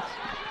 points.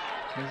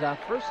 His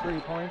first 3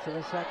 points of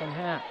the second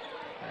half.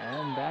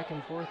 And back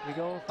and forth we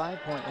go.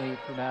 5-point lead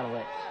for Battle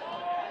Lake.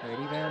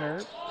 Brady Van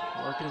Hert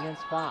working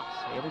against Foss.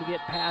 Able to get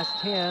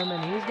past him,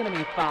 and he's going to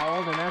be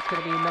fouled, and that's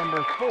going to be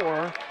number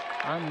 4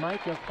 on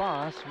Micah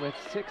Foss with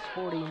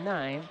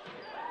 6:49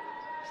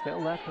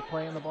 still left to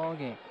play in the ball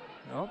game.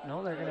 Nope,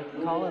 no, they're going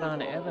to call it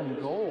on Evan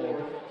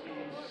Gold.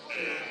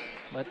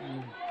 But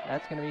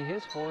that's going to be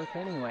his 4th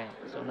anyway.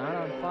 So not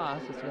on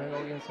Foss. It's going to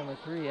go against number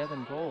 3,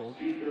 Evan Gold.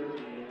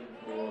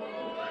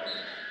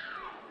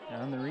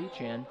 On the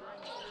reach in.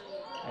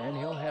 And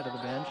he'll head to the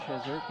bench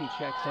as Erke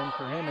checks in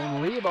for him.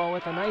 And Lebo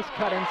with a nice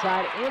cut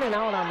inside, in and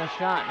out on the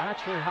shot. Not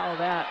sure how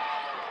that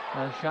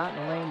shot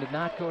in the lane did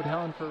not go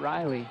down for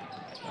Riley.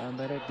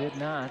 But it did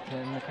not.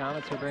 And the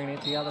Comets are bringing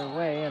it the other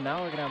way. And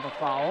now we're going to have a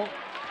foul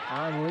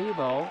on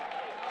Lebo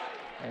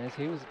as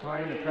he was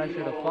applying the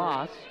pressure to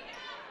Foss.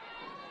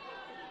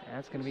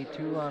 That's going to be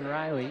 2 on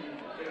Riley.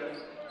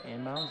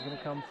 Inbound's going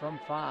to come from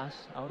Foss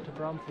out to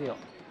Brumfield.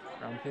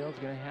 Brumfield's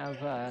going to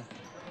have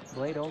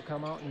Blado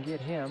come out and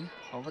get him.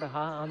 Over to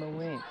Ha on the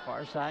wing.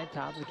 Far side,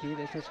 top of the key.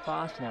 This is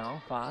Foss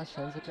now. Foss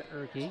sends it to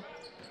Erke.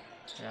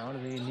 Now to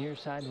the near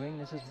side wing.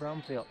 This is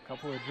Brumfield.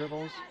 Couple of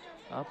dribbles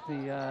up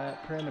the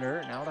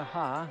perimeter. Now to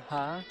Ha.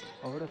 Ha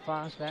over to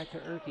Foss. Back to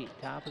Erke.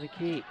 Top of the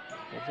key.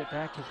 Gives it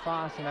back to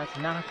Foss, and that's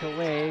knocked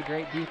away.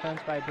 Great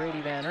defense by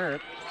Brady Van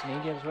Hert.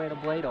 And he gives way to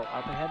Blado.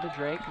 Up ahead to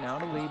Drake. Now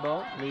to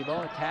Lebo.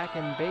 Lebo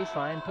attacking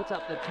baseline. Puts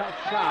up the tough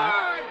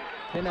shot.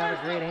 Didn't have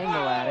a great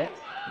angle at it.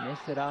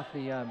 Missed it off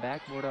the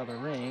backboard of the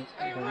rim,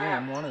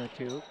 one of the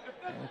two.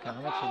 And the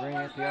Comets are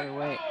bringing it the other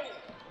way.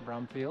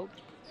 Brumfield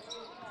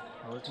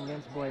working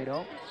against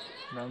Blado.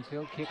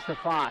 Brumfield kicks to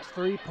Foss.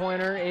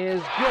 Three-pointer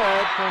is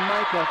good for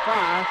Micah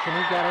Foss, and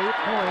he's got 8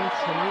 points,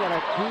 and we got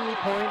a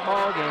 2-point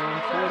ball game,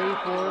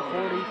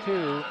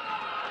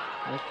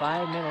 44-42, with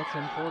 5 minutes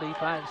and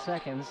 45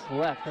 seconds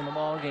left in the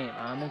ball game.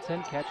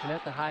 Amundsen catching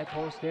it, the high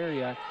post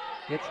area.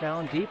 Gets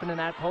down deep into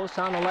that post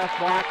on the left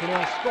block, and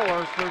he'll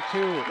score for 2.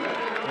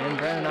 And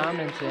Brennan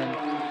Amundsen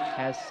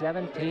has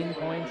 17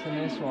 points in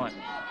this one.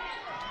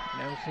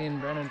 Never seen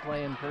Brennan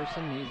play in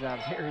person. He's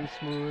very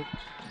smooth.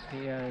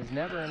 He is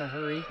never in a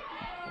hurry.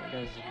 He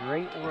does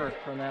great work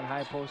from that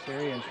high post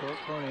area and short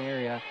corner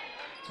area.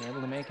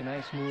 Able to make a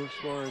nice move,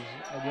 scores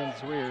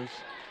against Zwiers,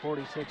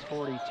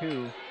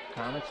 46-42.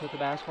 Comets with the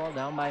basketball,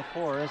 down by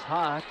 4 as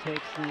Ha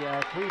takes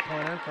the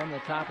three-pointer from the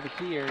top of the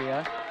key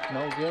area.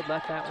 No good,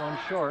 left that one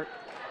short,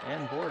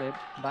 and boarded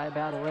by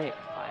Battle Lake.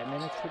 5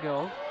 minutes to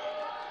go.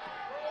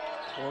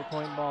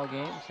 4-point ball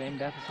game, same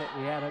deficit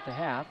we had at the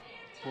half,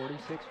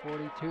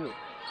 46-42.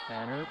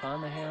 Van Hert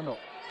on the handle,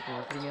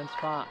 working against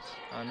Foss.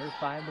 Under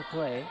 5 to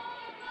play.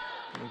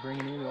 We're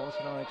bringing you the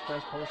Oldsmobile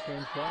Express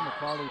post-game show, and the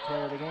quality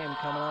player of the game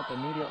coming up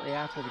immediately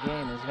after the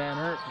game as Van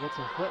Hert gets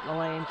a foot in the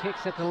lane,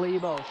 kicks it to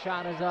Lebo.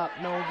 Shot is up,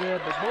 no good,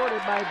 but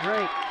boarded by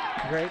Drake.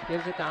 Drake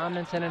gives it to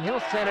Amundsen, and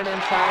he'll send it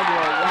inside to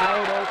a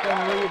wide-open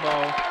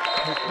Lebo,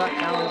 who's cut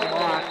down the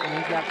block, and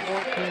he's got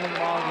 14 in the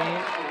ball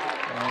game.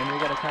 And we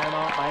got a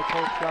timeout by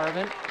Coach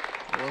Garvin.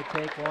 will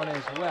take one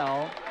as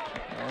well.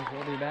 And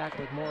we'll be back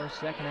with more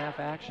second half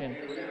action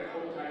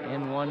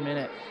in 1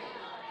 minute.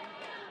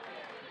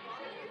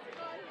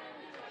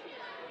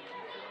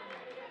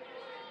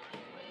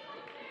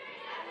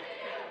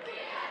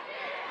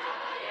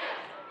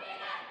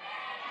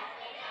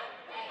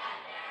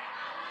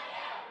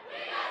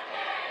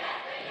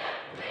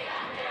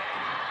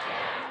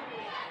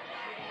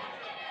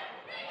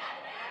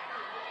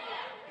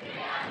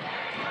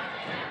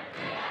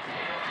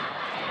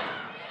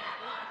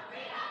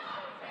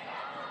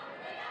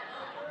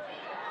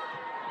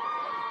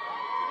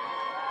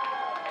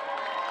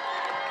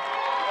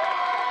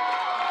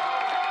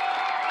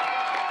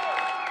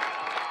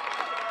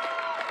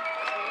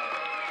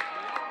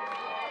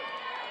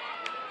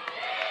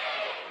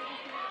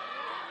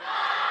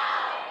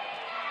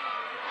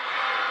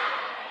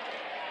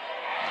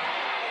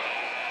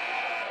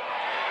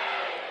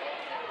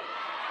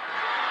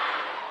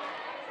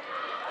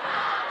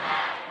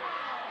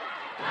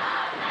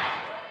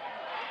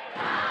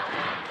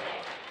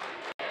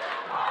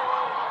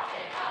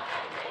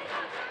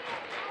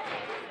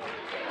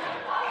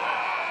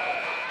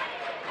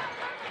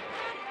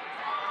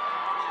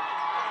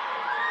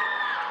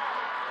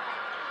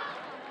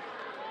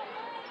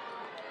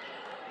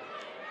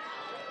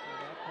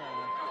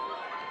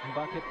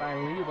 Bucket by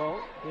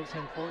Lebo gives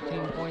him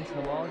 14 points in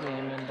the ball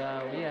game,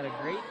 and we had a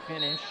great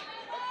finish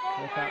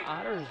with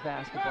Otters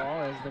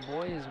basketball as the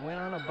boys went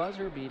on a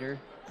buzzer beater.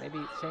 They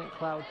beat St.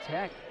 Cloud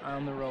Tech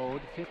on the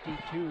road,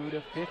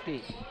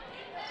 52-50.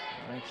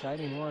 An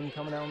exciting one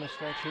coming down the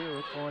stretch here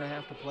with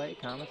 4.5 to play.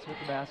 Comets with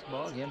the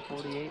basketball again,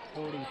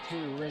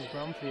 48-42 as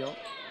Brumfield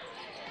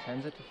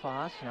sends it to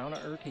Foss. Now to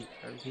Erke.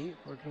 Erke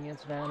working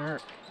against Van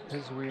Hert to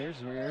Zwiers.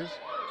 Zwiers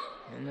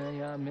in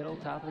the middle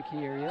top of the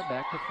key area,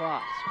 back to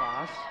Foss.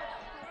 Foss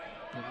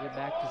gives it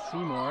back to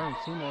Seymour, and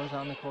Seymour's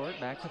on the court,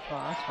 back to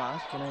Foss.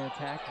 Foss gonna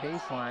attack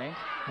baseline.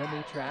 He'll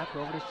be trapped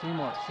over to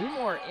Seymour.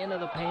 Seymour into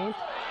the paint,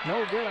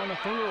 no good on the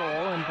finger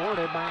roll, and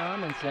boarded by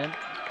Amundsen.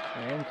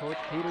 And Coach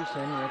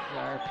Peterson with,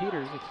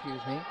 Peters,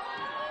 excuse me.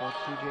 Coach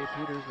C.J.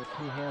 Peters with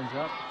 2 hands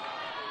up.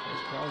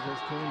 Just tells his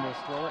team to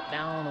slow it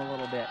down a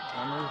little bit.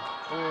 Under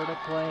 4 to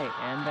play.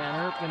 And Van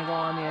Hert going to go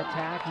on the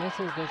attack.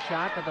 Misses the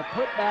shot, but the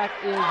putback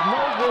is no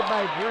good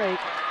by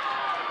Drake.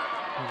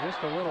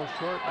 Just a little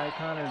short by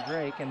Connor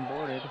Drake and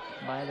boarded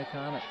by the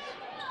Comets.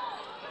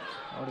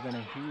 That would have been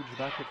a huge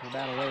bucket for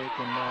Battle Lake,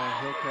 and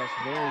Hillcrest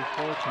very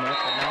fortunate,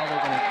 but now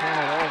they're going to turn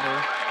it over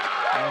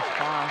as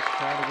Foss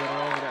try to get it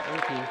over to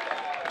Erke.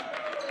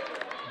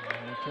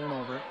 And a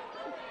turnover.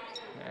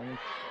 And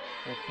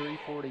with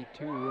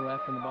 3:42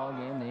 left in the ball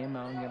game, the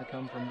inbound going to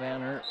come from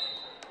Van Hert.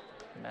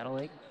 Battle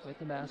Lake with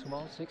the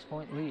basketball,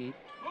 6-point lead.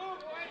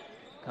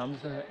 Comes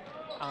to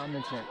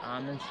Amundsen.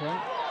 Amundsen,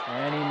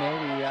 and he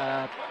maybe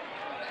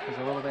was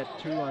a little bit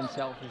too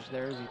unselfish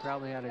there, as he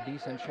probably had a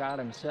decent shot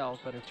himself,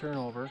 but a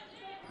turnover.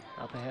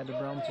 Up ahead to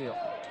Brumfield.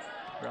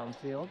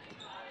 Brumfield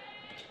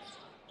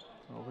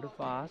over to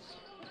Foss.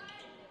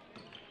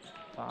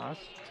 Foss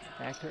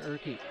back to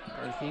Erke.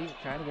 Erke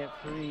trying to get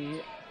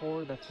free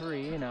for the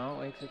 3.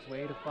 Now it makes its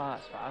way to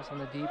Foss. Foss on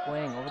the deep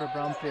wing over to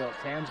Brumfield.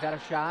 Sam's got a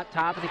shot,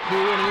 top of the key,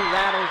 and he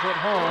rattles it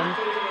home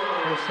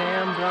for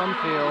Sam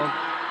Brumfield.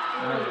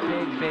 And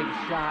a big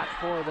shot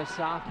for the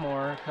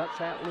sophomore. Cuts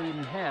that lead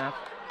in half.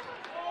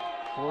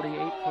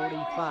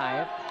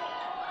 48-45.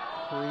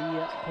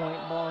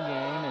 3-point ball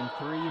game and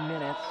 3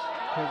 minutes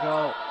to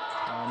go.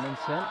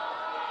 Amundsen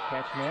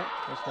catching it,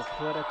 just a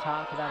foot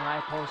atop of that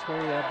high post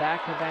area.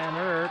 Back to Van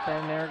Hert,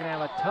 and they're going to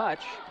have a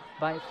touch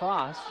by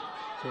Foss.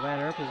 So Van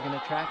Hert is going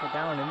to track it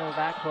down into the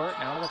backcourt,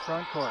 now to the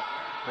front court.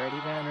 Brady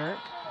Van Hert,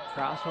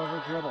 crossover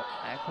dribble,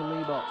 back to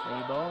Lebo.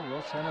 Lebo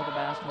will center the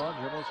basketball,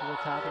 dribbles to the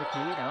top of the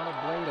key, down to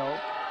Blado.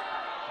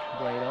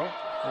 Blado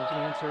goes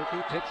against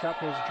Erke, picks up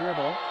his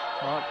dribble,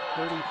 about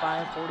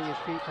 35, 40-ish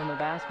feet from the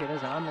basket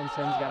as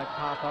Amundsen's got to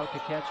pop out to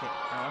catch it.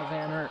 Now to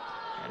Van Hert.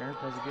 Van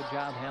Hert does a good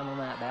job handling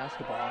that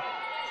basketball.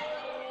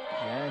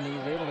 And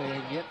he's able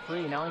to get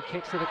free. Now he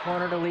kicks to the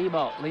corner to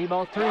Lebo.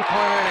 Lebo three-pointer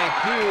and a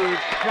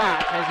huge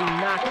shot as he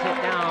knocks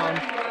it down.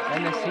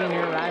 And the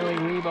senior Riley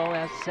Lebo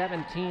has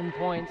 17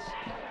 points.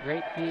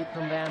 Great feed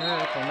from Van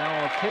Hert, and now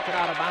we'll tip it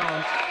out of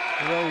bounds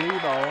to Will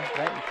Lebo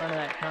right in front of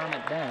that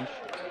Comet bench.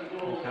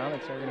 The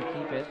Comets are going to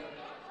keep it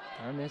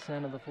on this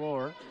end of the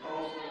floor.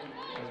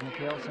 As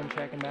Mikhailson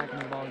checking back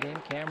into the ball game.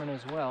 Cameron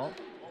as well.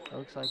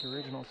 Looks like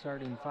original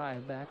starting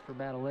 5 back for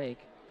Battle Lake.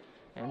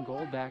 And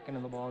Gold back into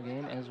the ball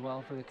game as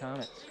well for the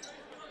Comets.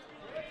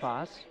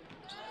 Foss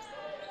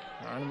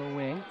on the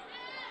wing.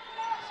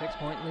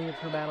 6-point lead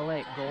for Battle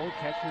Lake. Gold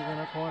catches in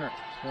a corner.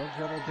 He'll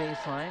dribble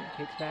baseline.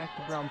 Kicks back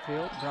to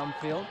Brumfield.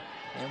 Brumfield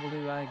able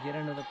to get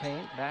into the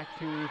paint. Back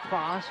to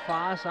Foss.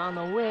 Foss on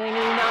the wing.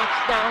 He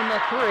knocks down the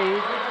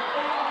 3.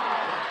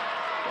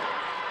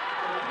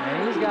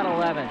 And he's got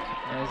 11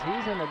 as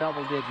he's in the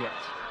double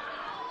digits.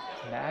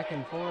 Back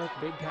and forth,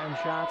 big-time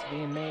shots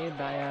being made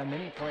by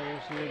many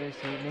players here this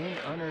evening.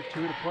 Under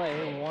 2 to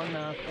play,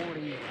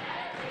 1:40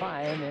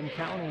 5 and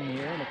counting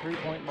here in a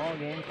 3-point ball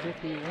game,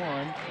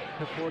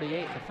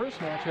 51-48. The first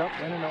matchup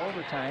went into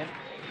overtime,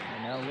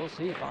 and now we'll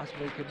see,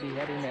 possibly could be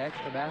heading to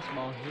extra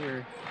basketball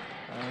here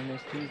on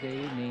this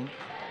Tuesday evening,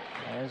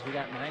 as we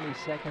got 90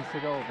 seconds to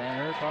go. Van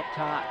Herp up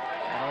top.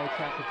 Battle Lake's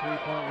got the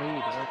 3-point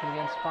lead, working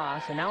against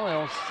Foss, and now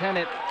they'll send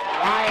it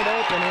wide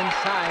open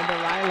inside to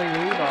Riley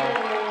Lebo.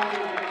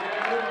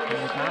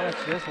 And the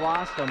Comets just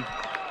lost him.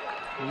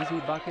 Easy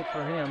bucket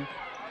for him.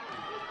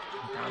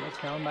 The Comets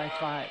down by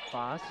 5.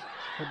 Foss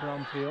to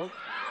Brumfield,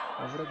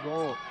 over to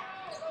Gold.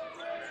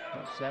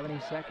 About 70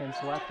 seconds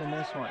left in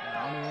this one.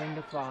 Down the wing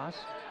to Foss.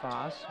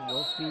 Foss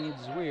will feed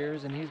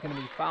Zweers, and he's going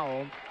to be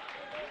fouled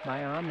by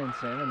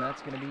Omninson, and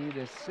that's going to be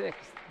the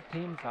 6th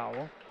team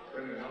foul.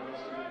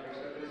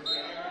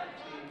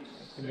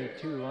 That's going to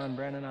be 2 on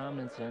Brennan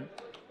Omninson.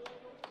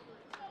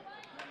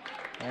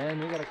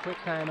 And we got a quick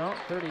timeout,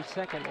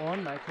 30-second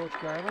one by Coach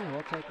Garvin.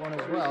 We'll take one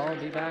as well.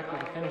 Be back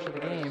with the finish of the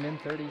game in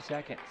 30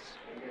 seconds.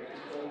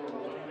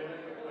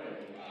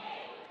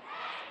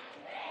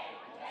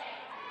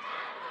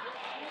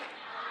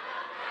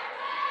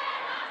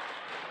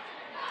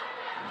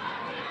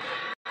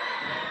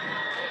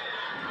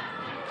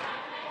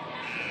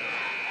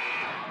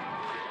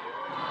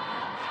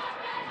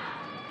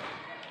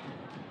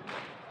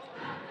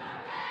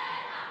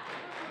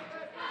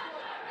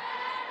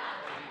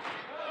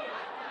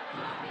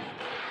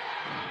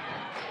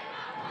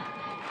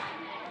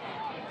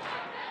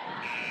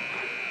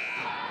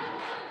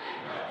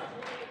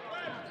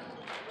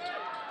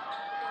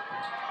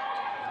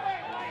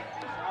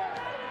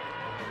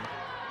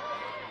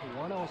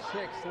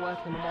 1:06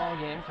 left in the ball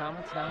game.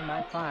 Comets down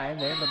by 5.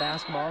 They have the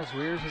basketball.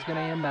 Zweers is going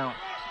to inbound.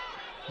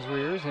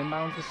 Zweers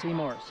inbounds to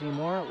Seymour.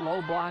 Seymour,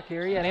 low block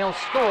area, and he'll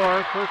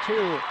score for 2.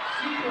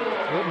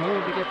 Good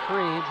move to get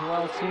free.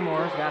 Joel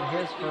Seymour's got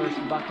his first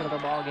bucket of the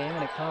ball game,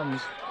 and it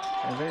comes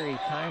a very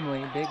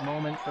timely, big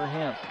moment for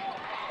him.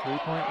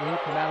 3-point lead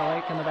for Battle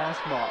Lake in the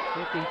basketball.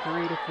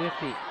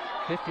 53-50.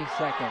 50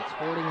 seconds,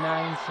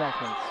 49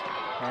 seconds.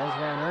 As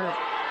Van Herp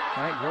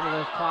might dribble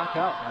this clock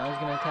up. Now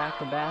he's going to attack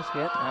the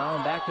basket.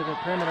 Now back to the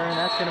perimeter, and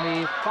that's going to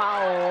be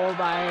fouled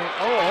by,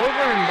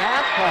 over and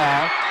back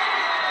call.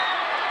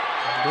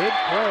 Big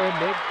play,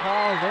 big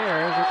call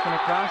there as it's going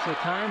to cross the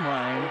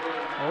timeline.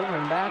 Over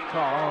and back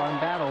call on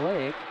Battle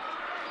Lake.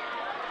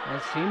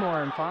 As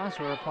Seymour and Foss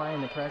were applying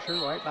the pressure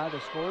right by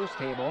the scores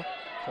table.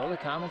 So the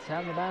Comets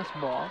have the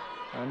basketball.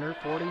 Under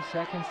 40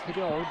 seconds to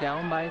go,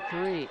 down by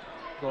 3.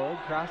 Gold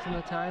crossing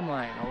the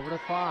timeline, over to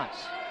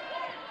Foss.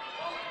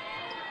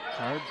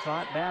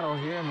 Hard-fought battle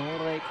here in the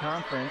Little Lake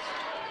Conference,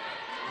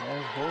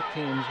 as both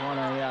teams want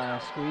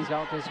to squeeze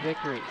out this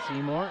victory.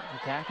 Seymour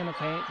attacking the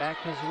paint,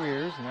 back to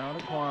Zweers, now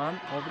to Quam,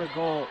 over to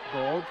Gold.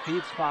 Gold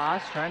feeds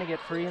Foss, trying to get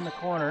free in the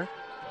corner.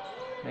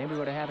 Maybe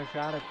would have had a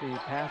shot if the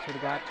pass would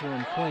have got to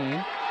him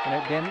clean, and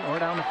it didn't. We're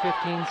down to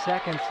 15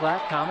 seconds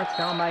left. Comets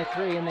down by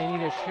 3, and they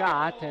need a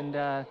shot,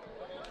 and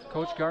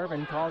Coach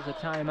Garvin calls a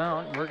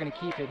timeout. We're going to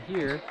keep it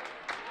here,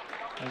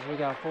 as we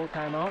got a full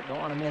timeout. Don't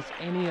want to miss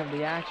any of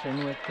the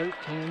action with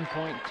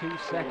 13.2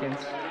 seconds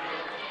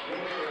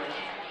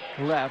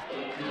left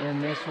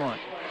in this one.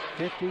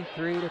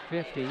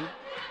 53-50.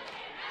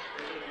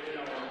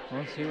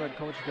 We'll see what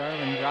Coach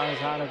Garvin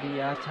draws out of the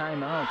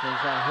timeout,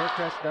 as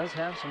Hillcrest does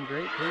have some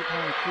great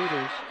 3-point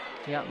shooters.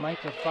 You got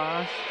Micah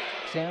Foss,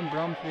 Sam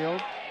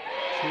Brumfield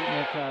shooting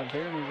it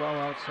very well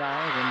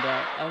outside, and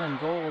Ellen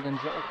Gold and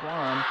Joel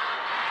Kwan,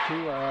 2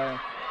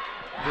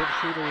 good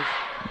shooters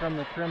from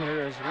the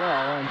perimeter as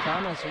well. And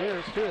Thomas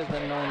Weers, too, has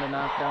been known to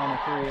knock down a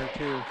 3 or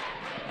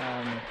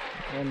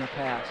 2 in the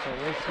past. So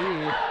we'll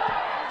see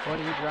what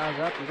he draws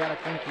up. You got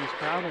to think he's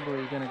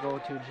probably going to go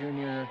to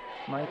junior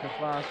Micah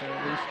Foss, or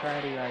at least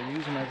try to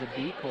use him as a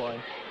decoy.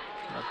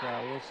 But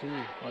we'll see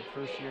what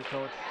first-year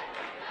coach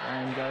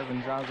Ryan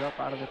Garvin draws up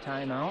out of the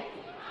timeout.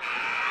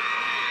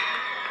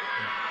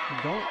 You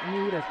don't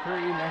need a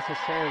 3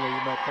 necessarily,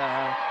 but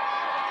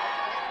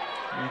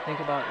when you think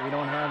about it, we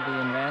don't have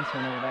the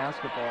advancement of the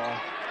basketball,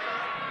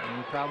 and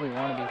you probably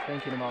want to be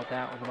thinking about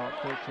that with about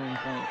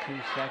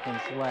 13.2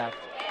 seconds left.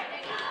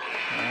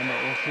 And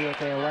we'll see what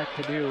they elect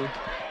to do.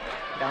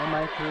 Down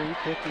by 3,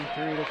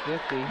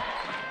 53-50.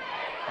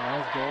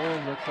 As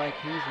Gold looks like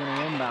he's going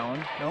to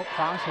inbound. Nope,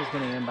 Foss is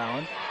going to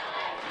inbound.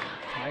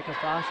 Micah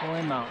Foss will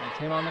inbound. It's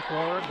him on the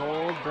floor.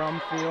 Gold,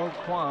 Brumfield,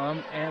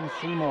 Quam, and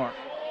Seymour.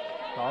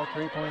 All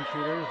 3-point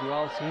shooters.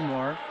 Joel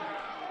Seymour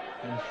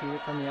and shoot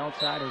it from the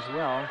outside as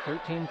well.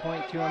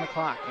 13.2 on the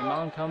clock.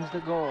 Inbound comes to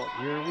Gold.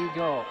 Here we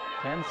go.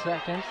 10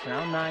 seconds,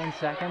 now 9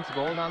 seconds.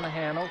 Gold on the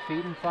handle,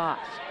 feeding Foss.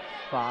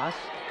 Foss,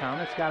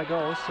 Comets got to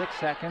go. 6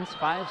 seconds,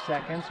 5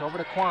 seconds. Over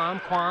to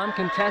Quam. Quam,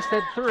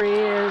 contested 3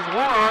 is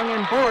long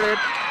and boarded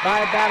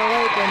by Battle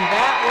Lake, and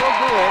that will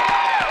do it.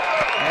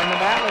 And the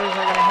Battlers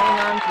are going to hang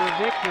on for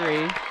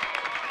victory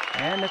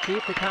and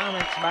defeat the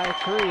Comets by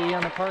 3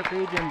 on the Park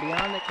Region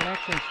Beyond the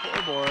Connection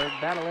scoreboard.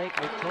 Battle Lake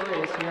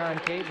victorious here on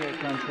KJ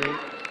Country,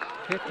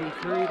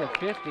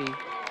 53-50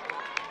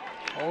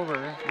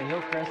 over the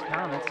Hillcrest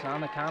Comets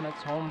on the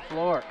Comets' home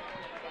floor.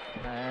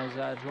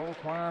 as Joel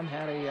Quam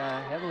had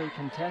a heavily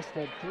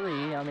contested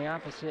three on the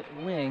opposite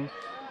wing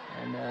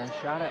and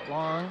shot it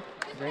long.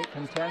 Great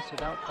contest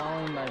without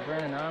falling by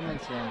Brennan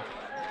Amundsen.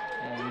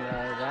 And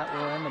that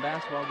will end the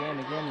basketball game.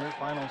 Again, your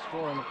final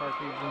score on the Park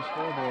Region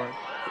scoreboard.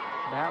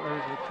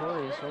 Battlers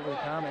victorious over the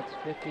Comets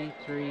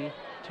 53-50.